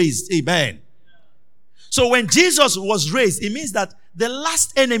would be raised. Amen. So when Jesus was raised, it means that the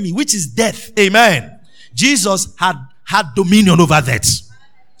last enemy, which is death, amen, Jesus had dominion over that.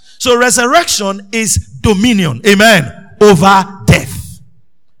 So resurrection is dominion, amen, over death.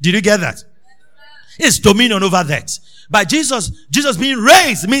 Did you get that? It's dominion over that. By Jesus being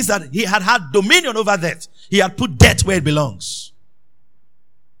raised means that he had dominion over death. He had put death where it belongs.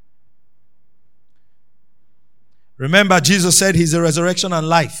 Remember, Jesus said he's the resurrection and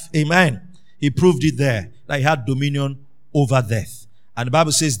life. Amen. He proved it there, that he had dominion over death. And the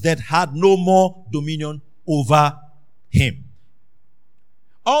Bible says death had no more dominion over him.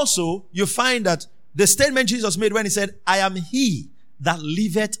 Also, you find that the statement Jesus made when he said, I am he that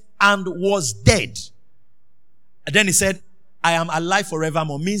liveth and was dead. And then he said, I am alive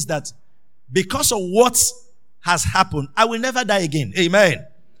forevermore, means that because of what has happened, I will never die again. Amen.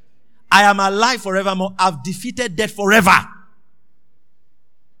 I am alive forevermore. I've defeated death forever.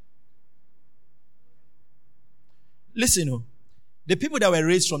 Listen, the people that were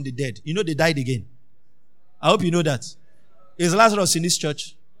raised from the dead, they died again. I hope you know that. Is Lazarus in this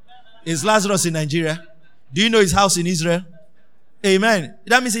church? Is Lazarus in Nigeria? Do you know his house in Israel? Amen.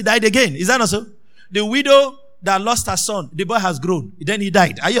 That means he died again. Is that not so? The widow that lost her son, the boy has grown. Then he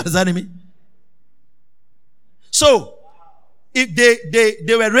died. Are you understanding me? So, if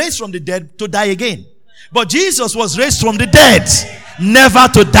they were raised from the dead to die again. But Jesus was raised from the dead, never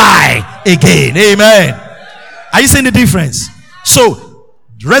to die again. Amen. Are you seeing the difference? So,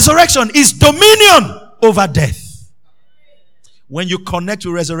 resurrection is dominion over death. When you connect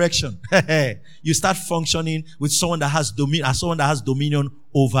to resurrection, you start functioning with someone that has dominion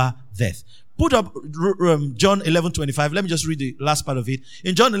over death. Put up John 11:25. Let me just read the last part of it.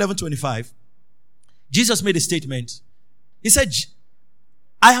 In John 11:25, Jesus made a statement. He said,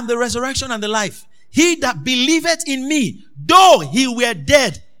 I am the resurrection and the life. He that believeth in me, though he were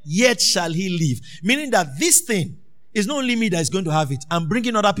dead, yet shall he live. Meaning that this thing is not only me that is going to have it. I'm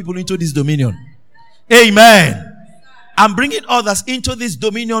bringing other people into this dominion. Amen. I'm bringing others into this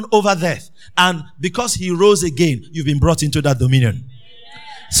dominion over death. And because he rose again, you've been brought into that dominion.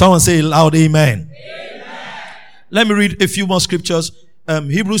 Someone say loud, amen. Amen. Let me read a few more scriptures.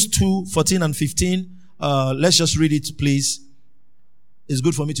 Hebrews 2:14 and 15. Let's just read it, please. It's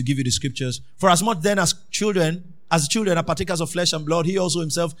good for me to give you the scriptures. For as much then as children are partakers of flesh and blood, he also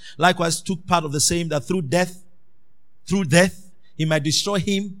himself likewise took part of the same, that through death, he might destroy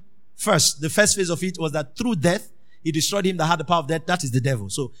him first. The first phase of it was that through death, he destroyed him that had the power of death. That is the devil.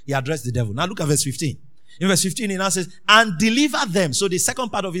 So he addressed the devil. Now look at verse 15. In verse 15, he now says, and deliver them. So the second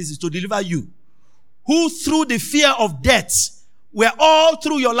part of it is to deliver you, who through the fear of death were all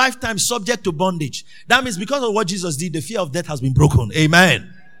through your lifetime subject to bondage. That means because of what Jesus did, the fear of death has been broken.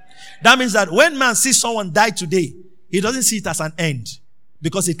 Amen. That means that when man sees someone die today, he doesn't see it as an end,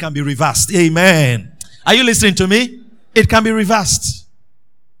 because it can be reversed. Amen. Are you listening to me? It can be reversed.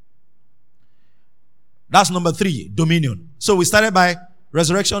 That's number 3, dominion. So we started by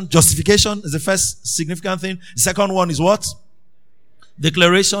resurrection. Justification is the first significant thing. The second one is what?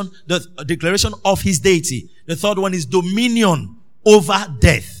 Declaration. The declaration of his deity. The third one is dominion over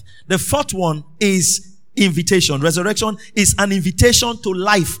death. The fourth one is invitation. Resurrection is an invitation to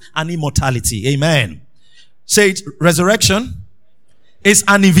life and immortality. Amen. Say it. Resurrection is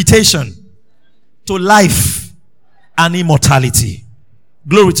an invitation to life and immortality.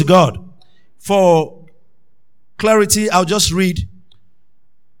 Glory to God. For clarity, I'll just read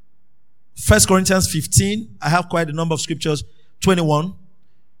 1 Corinthians 15. I have quite a number of scriptures. 21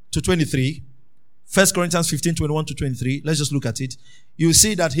 to 23. 1 Corinthians 15, 21 to 23. Let's just look at it. You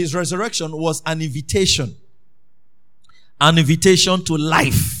see that his resurrection was an invitation. An invitation to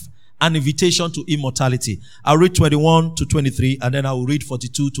life. An invitation to immortality. I'll read 21 to 23 and then I will read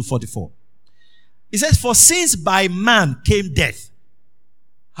 42 to 44. It says, for since by man came death.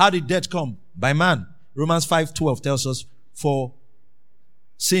 How did death come? By man. Romans 5:12 tells us, for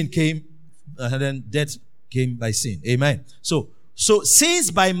sin came and then death came by sin. Amen. So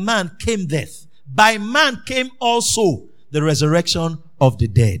since by man came death, by man came also the resurrection of the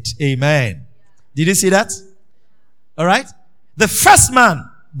dead. Amen. Did you see that? All right. The first man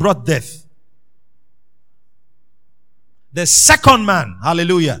brought death. The second man,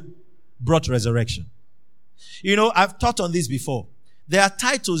 hallelujah, brought resurrection. You know, I've taught on this before. There are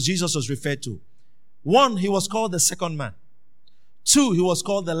titles Jesus was referred to. 1, he was called the second man. 2, he was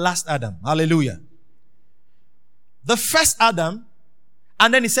called the last Adam. Hallelujah. The first Adam,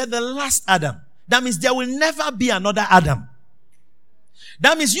 and then he said the last Adam. That means there will never be another Adam.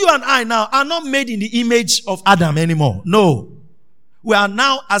 That means you and I now are not made in the image of Adam anymore. No. We are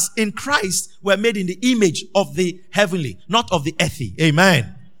now, as in Christ, we're made in the image of the heavenly, not of the earthly.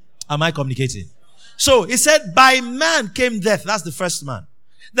 Amen. Am I communicating? So he said, by man came death. That's the first man.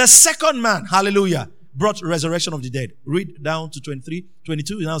 The second man, hallelujah, brought resurrection of the dead. Read down to 23,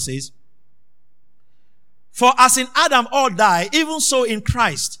 22. It now says, for as in Adam all die, even so in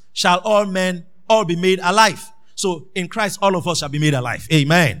Christ shall all men all be made alive. So in Christ all of us shall be made alive.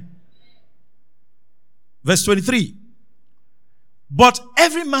 Amen. Verse 23. But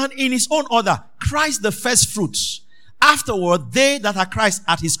every man in his own order, Christ the first fruits. Afterward, they that are Christ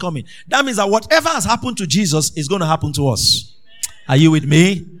at his coming. That means that whatever has happened to Jesus is going to happen to us. Are you with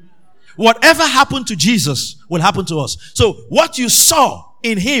me? Whatever happened to Jesus will happen to us. So what you saw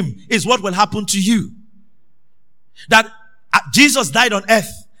in him is what will happen to you. That Jesus died on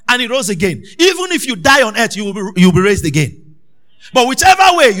earth and he rose again. Even if you die on earth, you will be raised again. But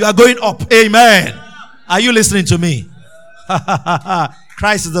whichever way, you are going up. Amen. Are you listening to me?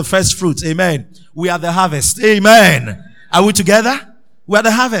 Christ is the first fruit. Amen. We are the harvest. Amen. Are we together? We are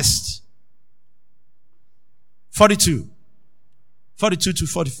the harvest. 42 to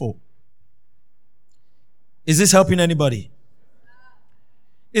 44. Is this helping anybody?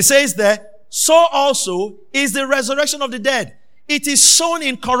 It says there, so also is the resurrection of the dead. It is sown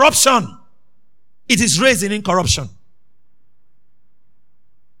in corruption. It is raised in incorruption.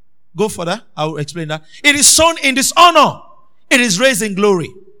 Go further. I will explain that. It is sown in dishonor. It is raised in glory.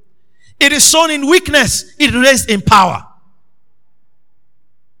 It is sown in weakness. It is raised in power.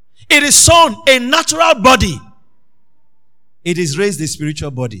 It is sown a natural body. It is raised a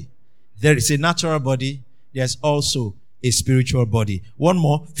spiritual body. There is a natural body. There's also a spiritual body. One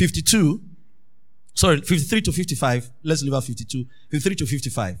more. 53 to 55. Let's leave out 52. 53 to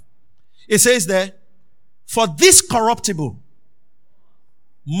 55. It says there, for this corruptible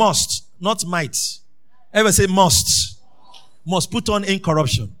must, not might. Ever say must put on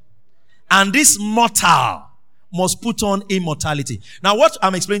incorruption. And this mortal must put on immortality. Now what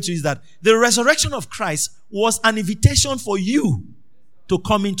I'm explaining to you is that the resurrection of Christ was an invitation for you to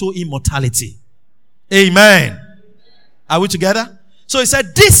come into immortality. Amen. Are we together? So he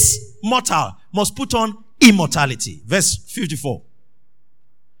said this mortal must put on immortality. Verse 54.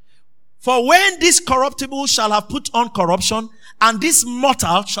 For when this corruptible shall have put on corruption, and this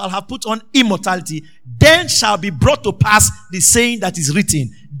mortal shall have put on immortality, then shall be brought to pass the saying that is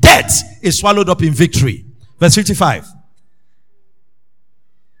written, death is swallowed up in victory. Verse 55.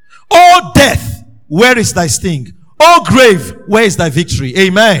 O death, where is thy sting? O grave, where is thy victory?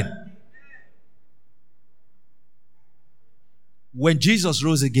 Amen. When Jesus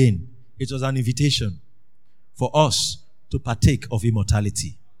rose again, it was an invitation for us to partake of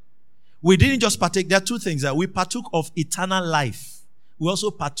immortality. We didn't just partake. There are two things. That we partook of eternal life. We also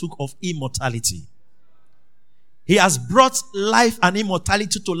partook of immortality. He has brought life and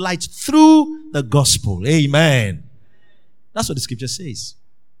immortality to light through the gospel. Amen. That's what the scripture says.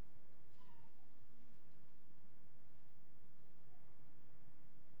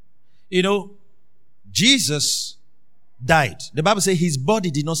 You know, Jesus died. The Bible says his body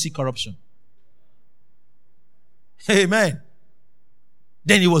did not see corruption. Amen.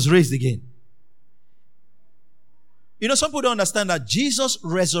 Then he was raised again. You know, some people don't understand that Jesus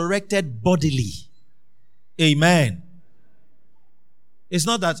resurrected bodily. Amen. It's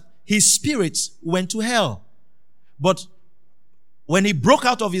not that his spirit went to hell. But when he broke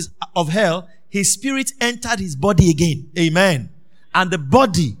out of hell, his spirit entered his body again. Amen. And the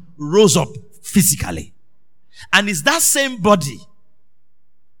body rose up physically. And it's that same body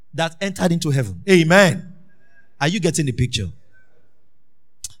that entered into heaven. Amen. Are you getting the picture?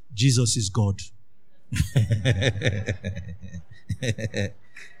 Jesus is God.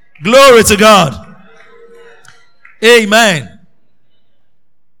 Glory to God. Amen.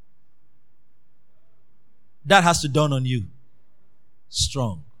 That has to dawn on you.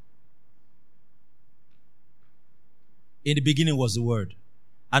 Strong. In the beginning was the Word.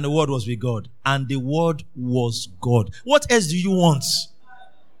 And the Word was with God. And the Word was God. What else do you want?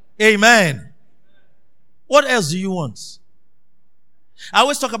 Amen. What else do you want? I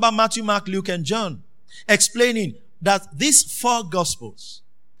always talk about Matthew, Mark, Luke, and John, explaining that these four Gospels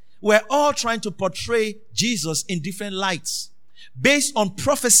were all trying to portray Jesus in different lights based on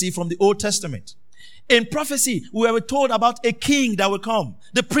prophecy from the Old Testament. In prophecy, we were told about a king that will come,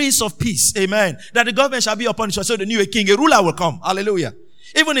 the Prince of Peace. Amen. That the government shall be upon Israel. So they knew a king, a ruler will come. Hallelujah.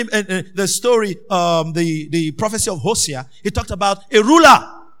 Even in the story, the prophecy of Hosea, he talked about a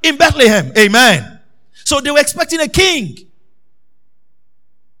ruler in Bethlehem. Amen. So they were expecting a king.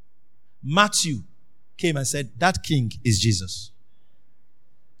 Matthew came and said, that king is Jesus.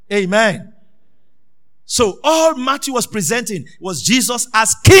 Amen. So all Matthew was presenting was Jesus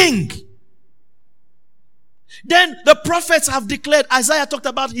as king. Then the prophets have declared, Isaiah talked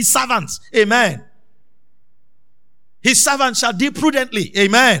about his servants. Amen. His servant shall deal prudently.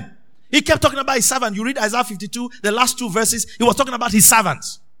 Amen. He kept talking about his servant. You read Isaiah 52, the last two verses, he was talking about his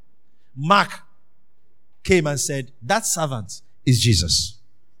servants. Mark came and said, that servant is Jesus.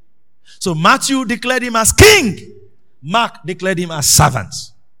 So Matthew declared him as king. Mark declared him as servant.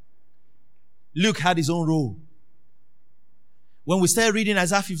 Luke had his own role. When we started reading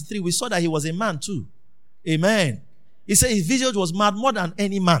Isaiah 53, we saw that he was a man too. Amen. He said his visage was mad more than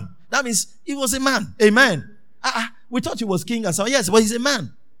any man. That means he was a man. Amen. We thought he was king and so yes, but he's a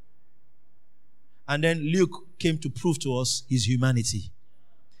man. And then Luke came to prove to us his humanity.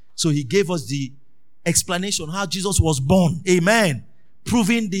 So he gave us the explanation how Jesus was born. Amen.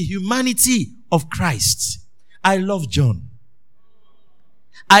 Proving the humanity of Christ. I love John.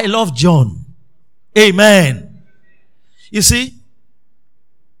 I love John. Amen. You see,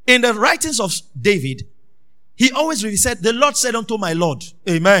 in the writings of David, he always really said, the Lord said unto my Lord.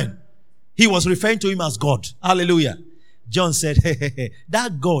 Amen. He was referring to him as God. Hallelujah. John said,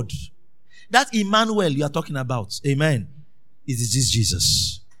 that God, that Emmanuel you are talking about, amen, is this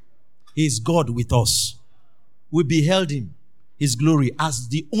Jesus. He is God with us. We beheld him, his glory, as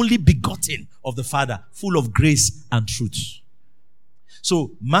the only begotten of the Father, full of grace and truth.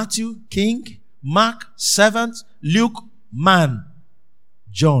 So, Matthew, king. Mark, servant. Luke, man.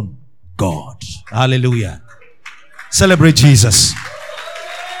 John, God. Hallelujah. Celebrate Jesus.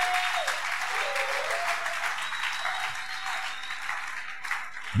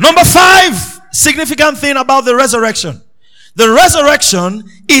 Number 5, significant thing about the resurrection. The resurrection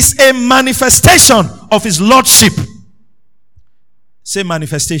is a manifestation of his lordship. Say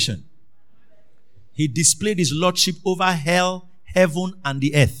manifestation. He displayed his lordship over hell, heaven, and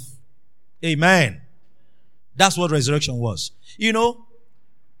the earth. Amen. That's what resurrection was. You know,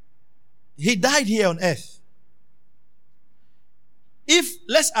 he died here on earth. If,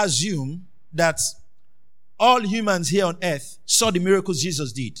 let's assume that all humans here on earth saw the miracles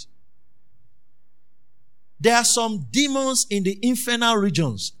Jesus did, there are some demons in the infernal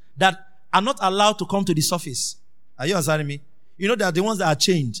regions that are not allowed to come to the surface. Are you understanding me? You know, they are the ones that are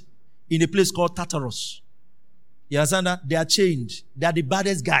chained in a place called Tartarus. You understand that? They are chained. They are the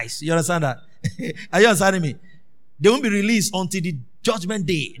baddest guys. You understand that? Are you understanding me? They won't be released until the judgment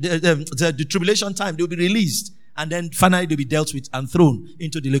day, the tribulation time. They will be released. And then finally they'll be dealt with and thrown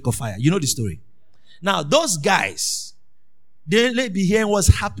into the lake of fire. You know the story. Now, those guys, they'll be hearing what's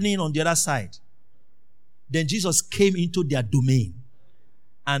happening on the other side. Then Jesus came into their domain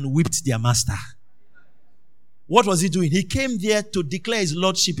and whipped their master. What was he doing? He came there to declare his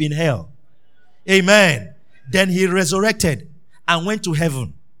lordship in hell. Amen. Then he resurrected and went to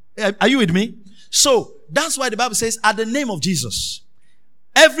heaven. Are you with me? So, that's why the Bible says, at the name of Jesus,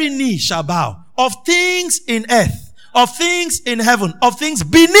 every knee shall bow, of things in earth, of things in heaven, of things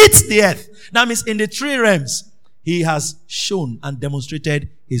beneath the earth. That means in the three realms, he has shown and demonstrated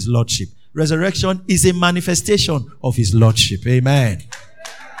his lordship. Resurrection is a manifestation of his lordship. Amen.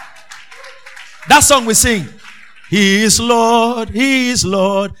 That song we sing, He is Lord, He is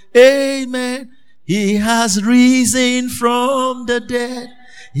Lord, amen. He has risen from the dead,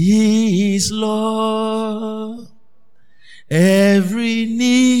 He is Lord. Every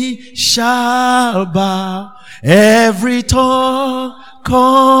knee shall bow, every tongue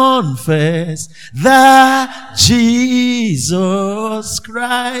confess that Jesus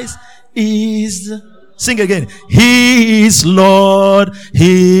Christ is the... Sing again. He is Lord,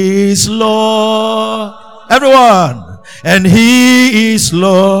 He is Lord. Everyone. And He is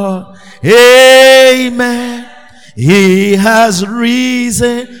Lord. Amen. He has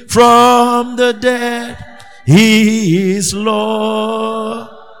risen from the dead. He is Lord.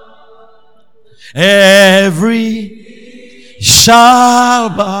 Every shall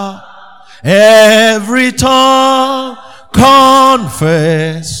bow, every tongue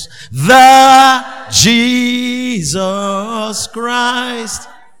confess that Jesus Christ.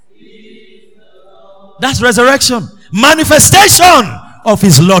 That's resurrection. Manifestation of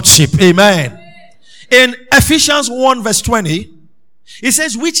his lordship. Amen. In Ephesians 1 verse 20, it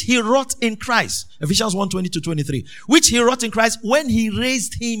says, which he wrought in Christ. Ephesians 1, 20-23. Which he wrought in Christ when he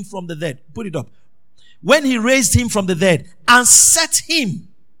raised him from the dead. Put it up. When he raised him from the dead and set him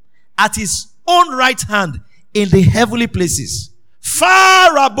at his own right hand in the heavenly places,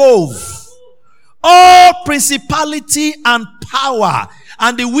 far above all principality and power,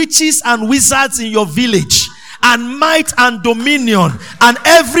 and the witches and wizards in your village, and might and dominion, and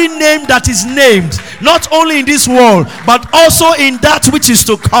every name that is named, not only in this world, but also in that which is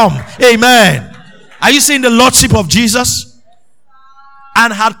to come. Amen. Are you seeing the lordship of Jesus?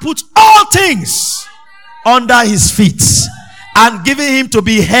 And had put all things under his feet, and given him to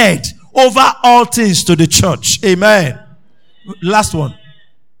be head over all things to the church. Amen. Last one.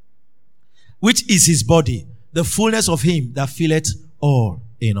 Which is his body, the fullness of him that filleth all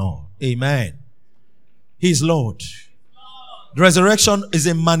in all. Amen. He is Lord. The resurrection is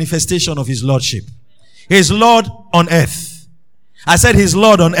a manifestation of his lordship. He is Lord on earth. I said he is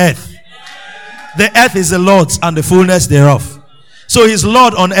Lord on earth. The earth is the Lord's and the fullness thereof. So he is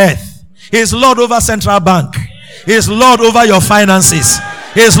Lord on earth. He is Lord over Central Bank. He is Lord over your finances.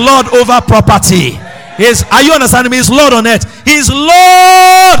 He is Lord over property. Are you understanding me? He is Lord on earth. He is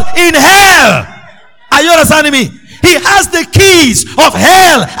Lord in hell. Are you understanding me? He has the keys of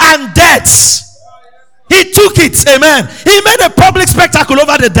hell and death. He took it. Amen. He made a public spectacle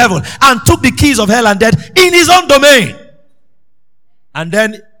over the devil and took the keys of hell and death in his own domain. And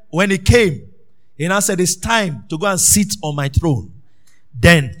then when he came, he now said, it's time to go and sit on my throne.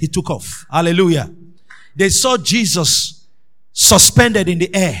 Then he took off. Hallelujah. They saw Jesus suspended in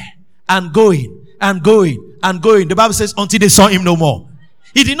the air and going and going and going. The Bible says until they saw him no more.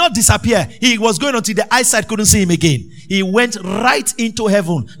 He did not disappear. He was going until the eyesight couldn't see him again. He went right into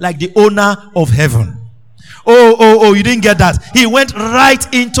heaven like the owner of heaven. Oh, you didn't get that. He went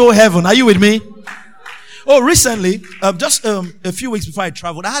right into heaven. Are you with me? Oh, recently, just a few weeks before I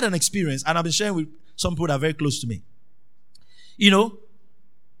traveled, I had an experience, and I've been sharing with some people that are very close to me. You know,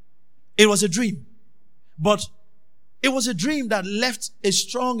 it was a dream. But it was a dream that left a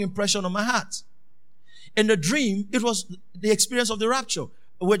strong impression on my heart. In the dream, it was the experience of the rapture.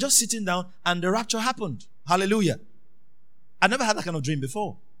 We're just sitting down and the rapture happened. Hallelujah. I never had that kind of dream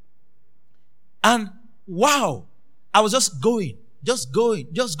before. And wow, I was just going.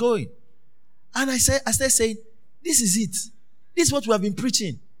 And I started saying, this is it. This is what we have been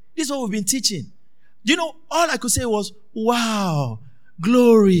preaching. This is what we've been teaching. You know, all I could say was, wow,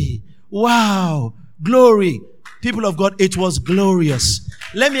 glory, wow, glory. People of God, it was glorious.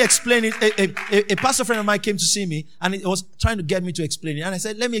 Let me explain it. A pastor friend of mine came to see me and he was trying to get me to explain it. And I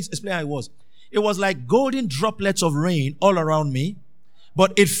said, let me explain how it was. It was like golden droplets of rain all around me,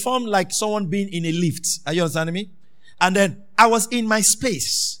 but it formed like someone being in a lift. Are you understanding me? And then I was in my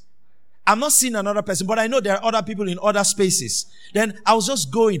space. I'm not seeing another person, but I know there are other people in other spaces. Then I was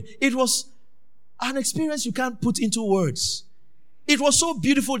just going. It was an experience you can't put into words. It was so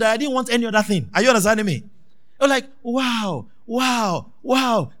beautiful that I didn't want any other thing. Are you understanding me? I was like, wow, wow,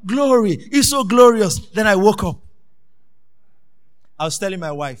 wow, glory. It's so glorious. Then I woke up. I was telling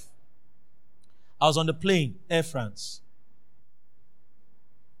my wife, I was on the plane, Air France.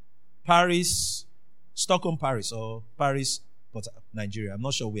 Paris, Stockholm, Paris, or Paris, but Nigeria. I'm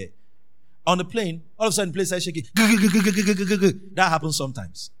not sure where. On the plane, all of a sudden the plane started shaking. That happens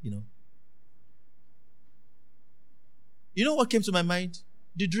sometimes, you know. You know what came to my mind?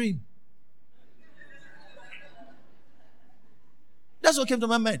 The dream. That's what came to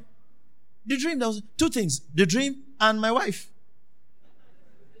my mind. The dream, there was two things. The dream and my wife.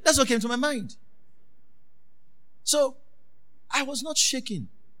 That's what came to my mind. So, I was not shaking.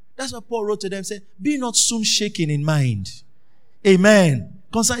 That's what Paul wrote to them. Said, be not soon shaken in mind. Amen.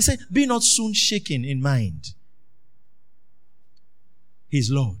 Because I said, be not soon shaken in mind.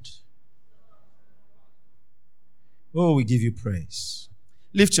 He's Lord. Oh, we give you praise.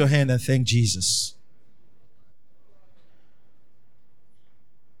 Lift your hand and thank Jesus.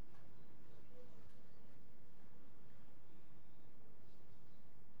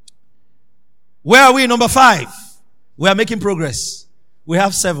 Where are we? Number 5. We are making progress. We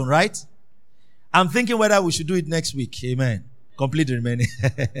have 7, right? I'm thinking whether we should do it next week. Amen. Complete the remaining.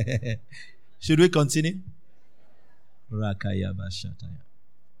 Should we continue? The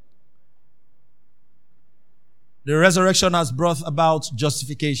resurrection has brought about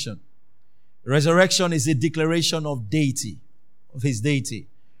justification. Resurrection is a declaration of deity, of his deity.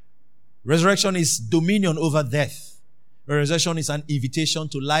 Resurrection is dominion over death. Resurrection is an invitation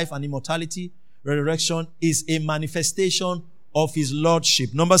to life and immortality. Resurrection is a manifestation of his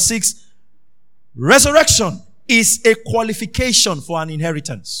lordship. Number 6, resurrection is a qualification for an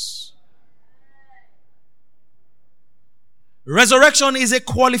inheritance. Resurrection is a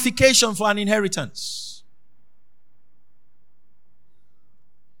qualification for an inheritance.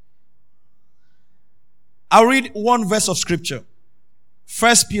 I'll read one verse of scripture.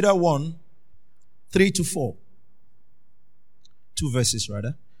 1 Peter 1, 3-4. 2 verses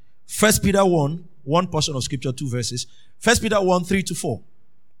rather. 1 Peter 1, one portion of scripture, 2 verses. 1 Peter 1, 3-4.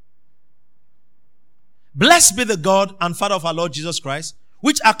 Blessed be the God and Father of our Lord Jesus Christ,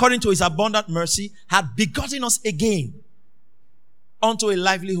 which according to his abundant mercy hath begotten us again unto a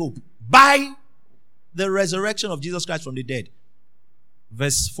lively hope by the resurrection of Jesus Christ from the dead.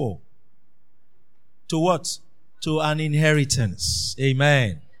 Verse 4. To what? To an inheritance.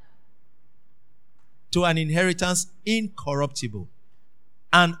 Amen. To an inheritance incorruptible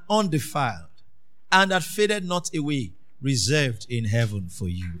and undefiled, and that faded not away, reserved in heaven for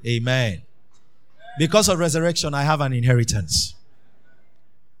you. Amen. Because of resurrection, I have an inheritance.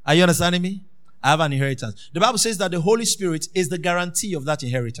 Are you understanding me? I have an inheritance. The Bible says that the Holy Spirit is the guarantee of that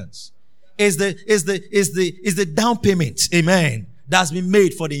inheritance. Is the down payment. Amen. That's been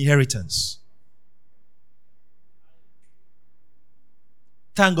made for the inheritance.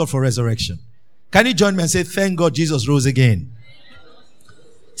 Thank God for resurrection. Can you join me and say, thank God Jesus rose again?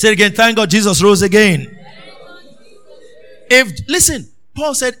 Say it again, thank God Jesus rose again. Listen,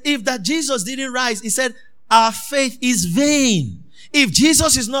 Paul said, if that Jesus didn't rise, he said, our faith is vain. If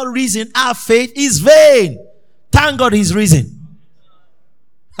Jesus is not risen, our faith is vain. Thank God he's risen.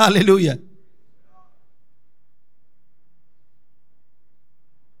 Hallelujah.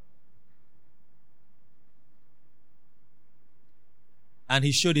 And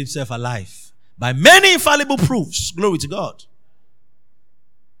he showed himself alive by many infallible proofs. Glory to God.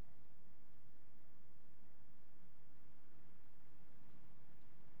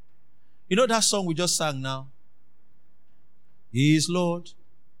 You know that song we just sang now? He is Lord.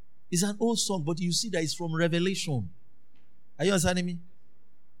 It's an old song, but you see that it's from Revelation. Are you understanding me?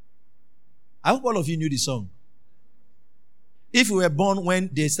 I hope all of you knew the song. If you were born when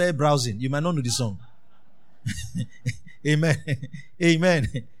they started browsing, you might not know the song. Amen. Amen.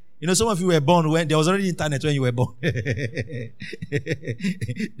 You know, some of you were born when there was already internet when you were born. There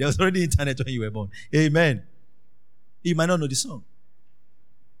was already internet when you were born. Amen. You might not know the song.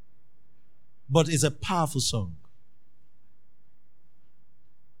 But it's a powerful song.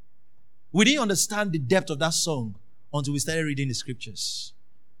 We didn't understand the depth of that song until we started reading the scriptures.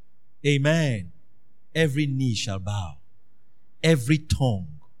 Amen. Every knee shall bow. Every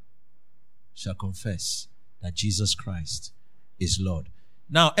tongue shall confess that Jesus Christ is Lord.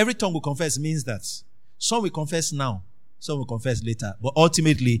 Now, every tongue will confess means that some will confess now, some will confess later. But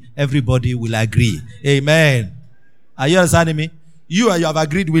ultimately, everybody will agree. Amen. Are you understanding me? You have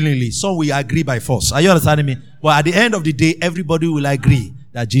agreed willingly. Some will agree by force. Are you understanding me? But at the end of the day, everybody will agree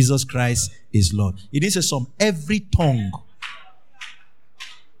that Jesus Christ is Lord. It didn't say some. Every tongue.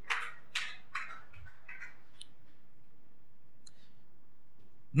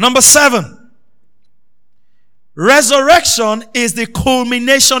 Number 7. Resurrection is the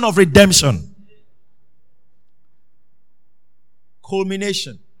culmination of redemption.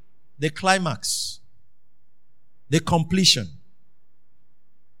 Culmination. The climax. The completion.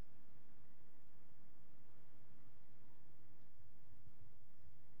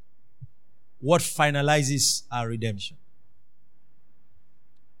 What finalizes our redemption.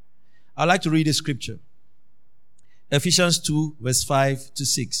 I'd like to read a scripture. Ephesians 2, verse 5 to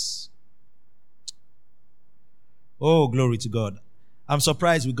 6. Oh, glory to God. I'm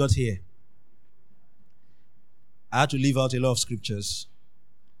surprised we got here. I had to leave out a lot of scriptures.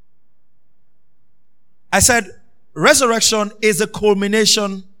 I said, resurrection is the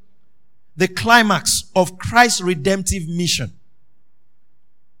culmination, the climax of Christ's redemptive mission.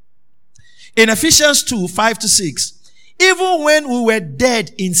 In Ephesians 2, 5 to 6, even when we were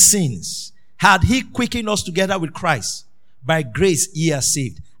dead in sins, had he quickened us together with Christ. By grace ye are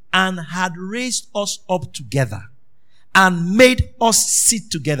saved. And had raised us up together. And made us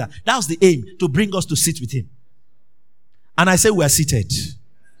sit together. That was the aim, to bring us to sit with him. And I say we are seated.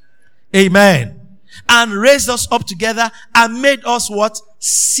 Amen. And raised us up together and made us what?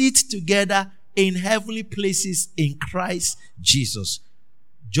 Sit together in heavenly places in Christ Jesus.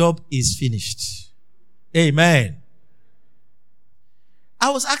 Job is finished. Amen. I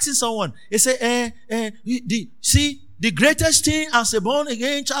was asking someone, he said, see, the greatest thing as a born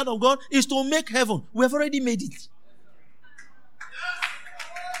again child of God is to make heaven. We have already made it.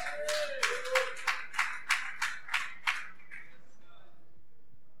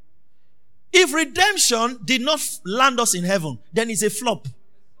 If redemption did not land us in heaven, then it's a flop.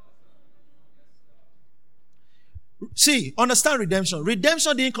 See, understand redemption.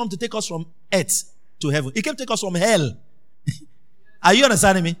 Redemption didn't come to take us from earth to heaven. It came to take us from hell. Are you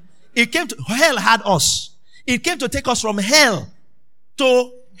understanding me? Hell had us. It came to take us from hell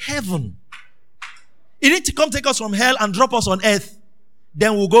to heaven. It didn't come take us from hell and drop us on earth.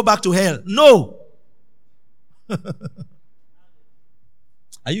 Then we'll go back to hell. No.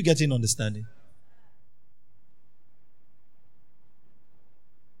 Are you getting understanding?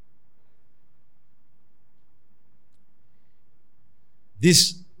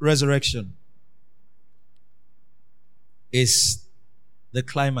 This resurrection is the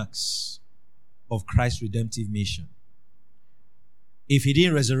climax of Christ's redemptive mission. If he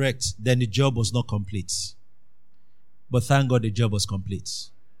didn't resurrect, then the job was not complete. But thank God the job was complete.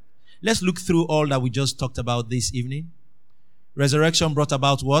 Let's look through all that we just talked about this evening. Resurrection brought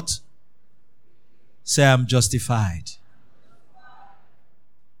about what? Say, I'm justified.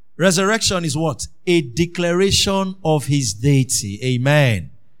 Resurrection is what? A declaration of his deity.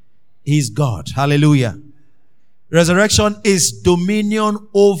 Amen. He's God. Hallelujah. Resurrection is dominion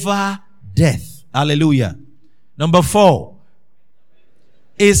over death. Hallelujah. Number 4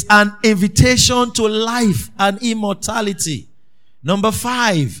 is an invitation to life and immortality. Number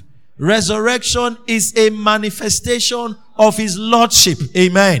 5, resurrection is a manifestation of his lordship.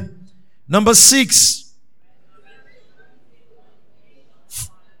 Amen. Number 6.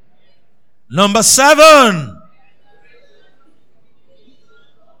 Number 7.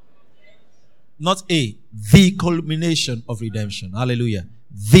 Not a, the culmination of redemption. Hallelujah.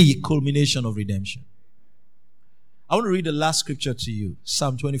 The culmination of redemption. I want to read the last scripture to you.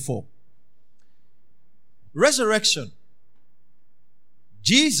 Psalm 24. Resurrection.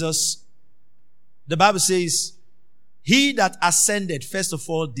 Jesus, the Bible says, he that ascended, first of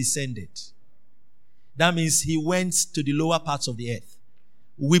all, descended. That means he went to the lower parts of the earth.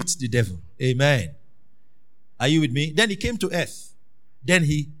 Whipped the devil. Amen. Are you with me? Then he came to earth. Then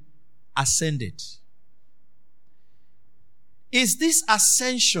he ascended. Is this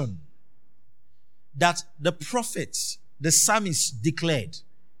ascension that the prophets, the psalmist declared?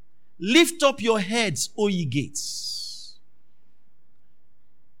 Lift up your heads, O ye gates.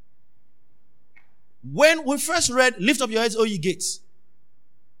 When we first read, lift up your heads, O ye gates,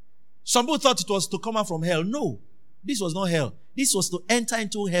 some people thought it was to come out from hell. No, this was not hell. This was to enter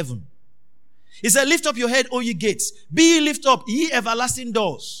into heaven. He said, lift up your head, O ye gates. Be ye lift up, ye everlasting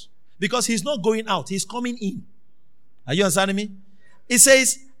doors. Because he's not going out, he's coming in. Are you understanding me? It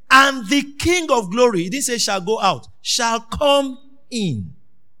says, and the King of glory, it didn't say shall go out, shall come in.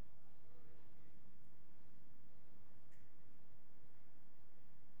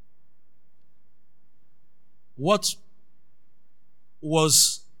 What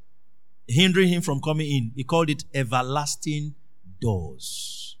was hindering him from coming in? He called it everlasting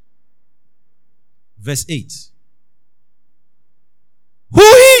doors. Verse 8. Who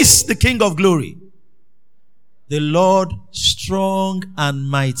is the King of glory? The Lord strong and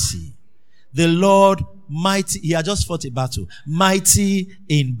mighty. The Lord mighty. He had just fought a battle. Mighty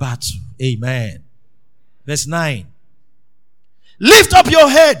in battle. Amen. Verse 9. Lift up your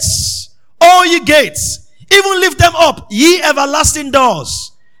heads, all ye gates. Even lift them up, ye everlasting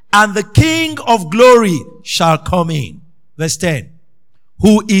doors. And the King of glory shall come in. Verse 10.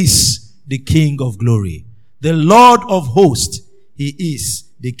 Who is the King of glory? The Lord of hosts. He is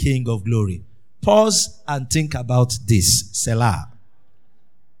the King of glory. Pause and think about this. Selah.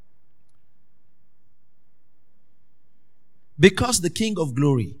 Because the King of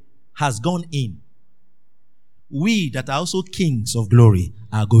glory has gone in, we that are also kings of glory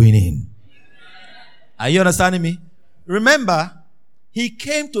are going in. Are you understanding me? Remember, he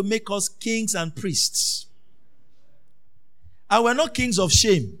came to make us kings and priests. And we're not kings of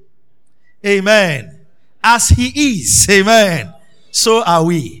shame. Amen. As he is, amen, so are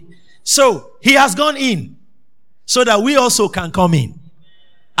we. So, he has gone in so that we also can come in.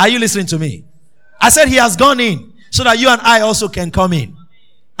 Are you listening to me? I said he has gone in so that you and I also can come in.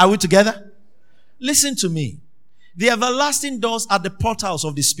 Are we together? Listen to me. The everlasting doors are the portals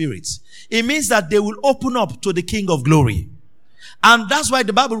of the Spirit. It means that they will open up to the King of glory. And that's why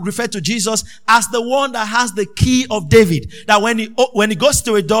the Bible referred to Jesus as the one that has the key of David. That when he goes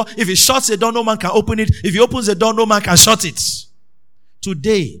to a door, if he shuts a door, no man can open it. If he opens a door, no man can shut it.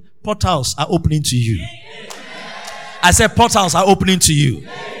 Today, portals are opening to you. I said portals are opening to you.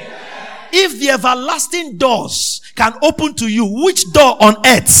 If the everlasting doors can open to you, which door on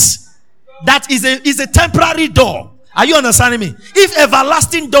earth? That is a temporary door. Are you understanding me? If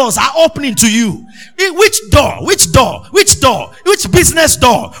everlasting doors are opening to you, which door? Which door? Which door? Which business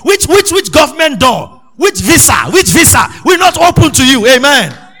door? Which government door? Which visa will not open to you?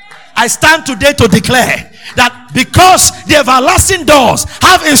 Amen. I stand today to declare that because the everlasting doors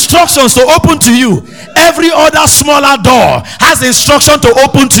have instructions to open to you, every other smaller door has instruction to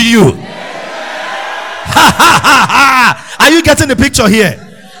open to you. Are you getting the picture here?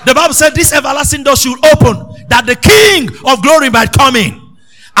 The Bible said this everlasting door should open that the King of glory might come in.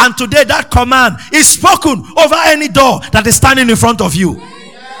 And today that command is spoken over any door that is standing in front of you.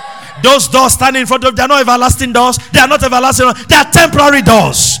 Those doors standing in front of you, they are not everlasting doors. They are not everlasting doors. They are temporary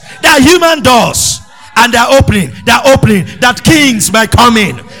doors. They are human doors. And they are opening. They are opening. That kings might come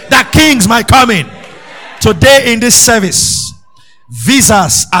in. That kings might come in. Today in this service,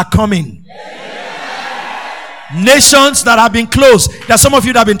 visas are coming. Nations that have been closed. There are some of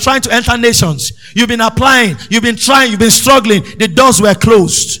you that have been trying to enter nations. You've been applying. You've been trying. You've been struggling. The doors were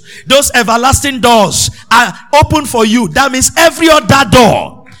closed. Those everlasting doors are open for you. That means every other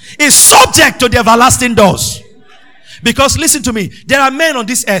door is subject to the everlasting doors. Because listen to me. There are men on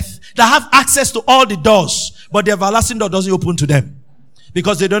this earth that have access to all the doors, but the everlasting door doesn't open to them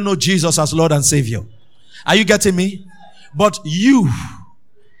because they don't know Jesus as Lord and Savior. Are you getting me? But you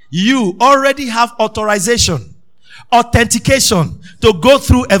already have authorization, authentication to go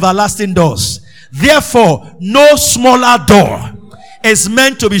through everlasting doors. Therefore, no smaller door is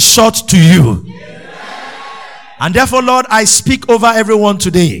meant to be shut to you. And therefore, Lord, I speak over everyone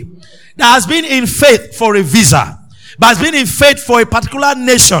today that has been in faith for a visa, but has been in faith for a particular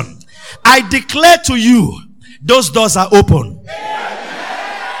nation. I declare to you, those doors are open.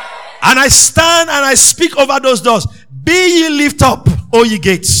 And I stand and I speak over those doors. Be ye lift up, O ye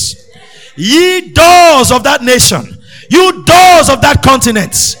gates. Ye doors of that nation. You doors of that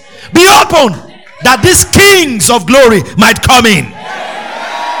continent. Be open, that these kings of glory might come in.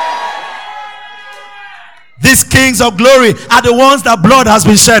 These kings of glory are the ones that blood has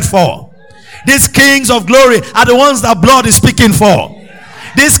been shed for. These kings of glory are the ones that blood is speaking for.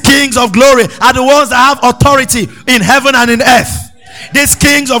 These kings of glory are the ones that have authority in heaven and in earth. These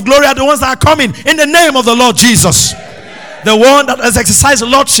kings of glory are the ones that are coming in the name of the Lord Jesus. The one that has exercised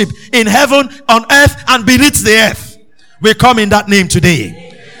lordship in heaven, on earth, and beneath the earth. We come in that name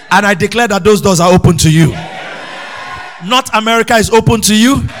today. And I declare that those doors are open to you. North America is open to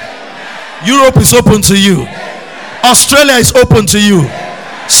you. Europe is open to you. Australia is open to you.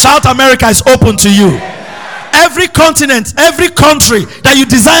 South America is open to you. Every continent, every country that you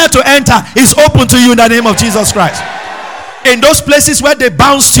desire to enter is open to you in the name of Jesus Christ. In those places where they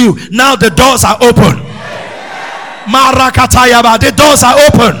bounced you, now the doors are open. Marakatayaba, the doors are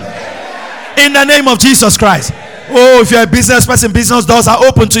open in the name of Jesus Christ. Oh, if you're a business person, business doors are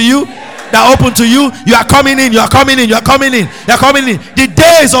open to you. They're open to you. You are coming in. You are coming in. You are coming in. You are coming in. The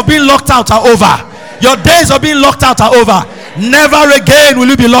days of being locked out are over. Your days of being locked out are over. Never again will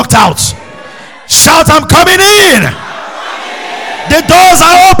you be locked out. Shout, I'm coming in. The doors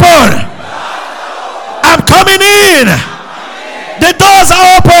are open. I'm coming in. The doors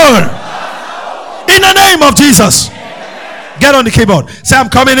are open. In the name of Jesus. Get on the keyboard. Say, I'm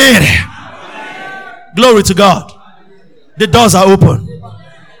coming in. Glory to God. The doors are open.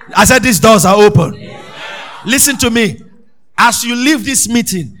 I said these doors are open. Listen to me. As you leave this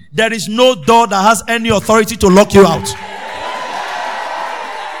meeting, there is no door that has any authority to lock you out.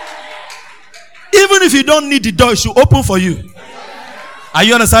 Even if you don't need the door, it should open for you. Are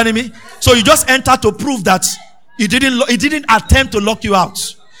you understanding me? So you just enter to prove that it didn't attempt to lock you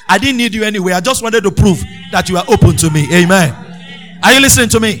out. I didn't need you anyway. I just wanted to prove that you are open to me. Amen. Are you listening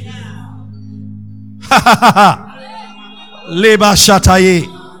to me? Leba shataye.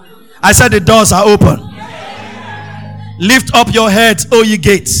 I said the doors are open. Lift up your heads, O ye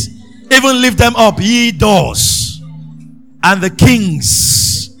gates. Even lift them up, ye doors. And the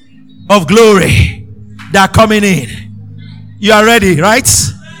kings of glory, they are coming in. You are ready, right?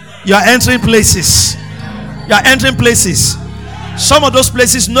 You are entering places. You are entering places. Some of those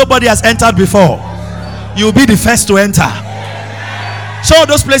places nobody has entered before. You will be the first to enter. Some of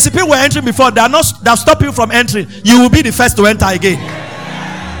those places people were entering before, they'll stop you from entering. You will be the first to enter again.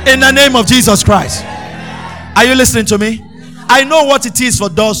 In the name of Jesus Christ. Are you listening to me? I know what it is for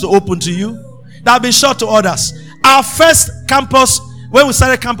doors to open to you that have been shut to others. Our first campus, when we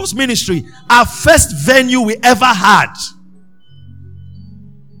started campus ministry, our first venue we ever had,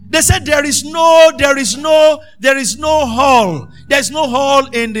 they said there is no hall. There's no hall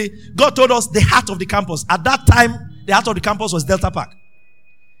in the, God told us, the heart of the campus. At that time, the heart of the campus was Delta Park.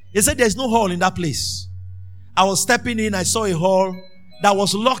 They said there's no hall in that place. I was stepping in, I saw a hall that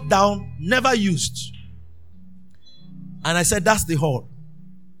was locked down, never used. And I said, that's the hall.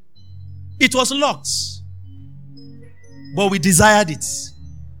 It was locked. But we desired it.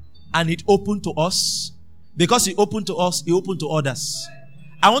 And it opened to us. Because it opened to us, it opened to others.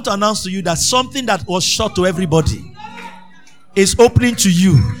 I want to announce to you that something that was shut to everybody is opening to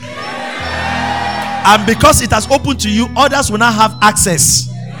you. And because it has opened to you, others will now have access.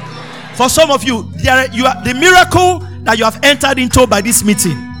 For some of you, the miracle that you have entered into by this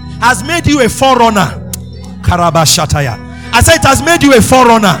meeting has made you a forerunner. Karabashataya. I said it has made you a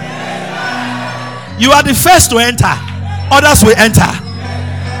forerunner. You are the first to enter. Others will enter.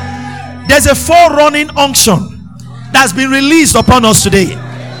 There's a forerunning unction that's been released upon us today.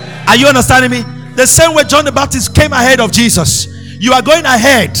 Are you understanding me? The same way John the Baptist came ahead of Jesus, you are going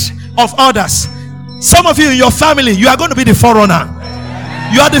ahead of others. Some of you in your family, you are going to be the forerunner.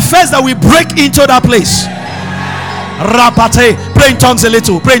 You are the first that will break into that place. Rapate. Pray in tongues a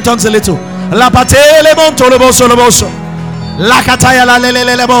little. Pray in tongues a little. Lapate lemon toloboso loboso. Lakataya la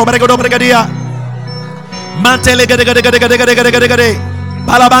lelelelebo bregodo bregadia. Mantele gade gade gade gade gade gade gade.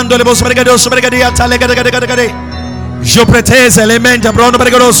 Balabando leboso bregadoso bregadia tale gade gade gade gade. Jo pretese elementa brono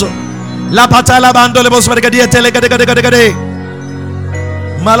bregadoso. La patala bando leboso bregadia tele gade gade gade gade.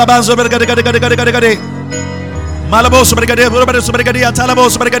 Malabanzo bergade gade gade gade gade gade. Malaboso bergade broso bregadia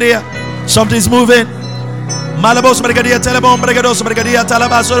talaboso bregadia. Something's moving. Malabos bregadia telebon bregadoso bregadia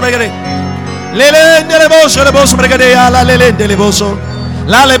talabaso bregadia. Lele deleboso leboso bregadia la lele deleboso.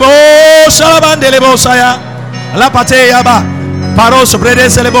 La leboso la bande lebosa ya. La patea ba. Paroso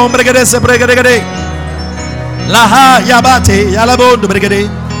bredese lebon bregadese bregadegade. La ha yabate ya la bondo bregadia.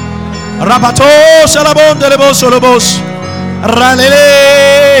 Rapato salabon deleboso lobos.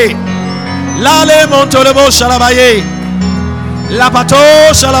 Ralele. La le monto leboso la baye. La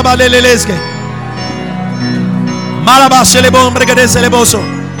pato salabaleleske.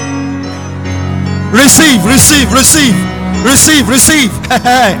 Receive, receive, receive, receive, receive.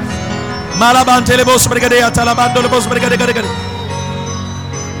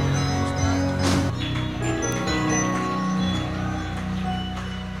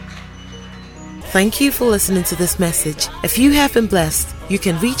 Thank you for listening to this message. If you have been blessed, you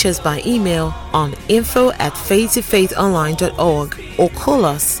can reach us by email on info@faithtofaithonline.org or call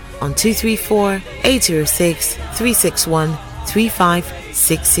us on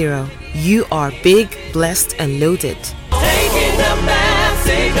 234-806-361-3560. You are big, blessed, and loaded. Taking them back.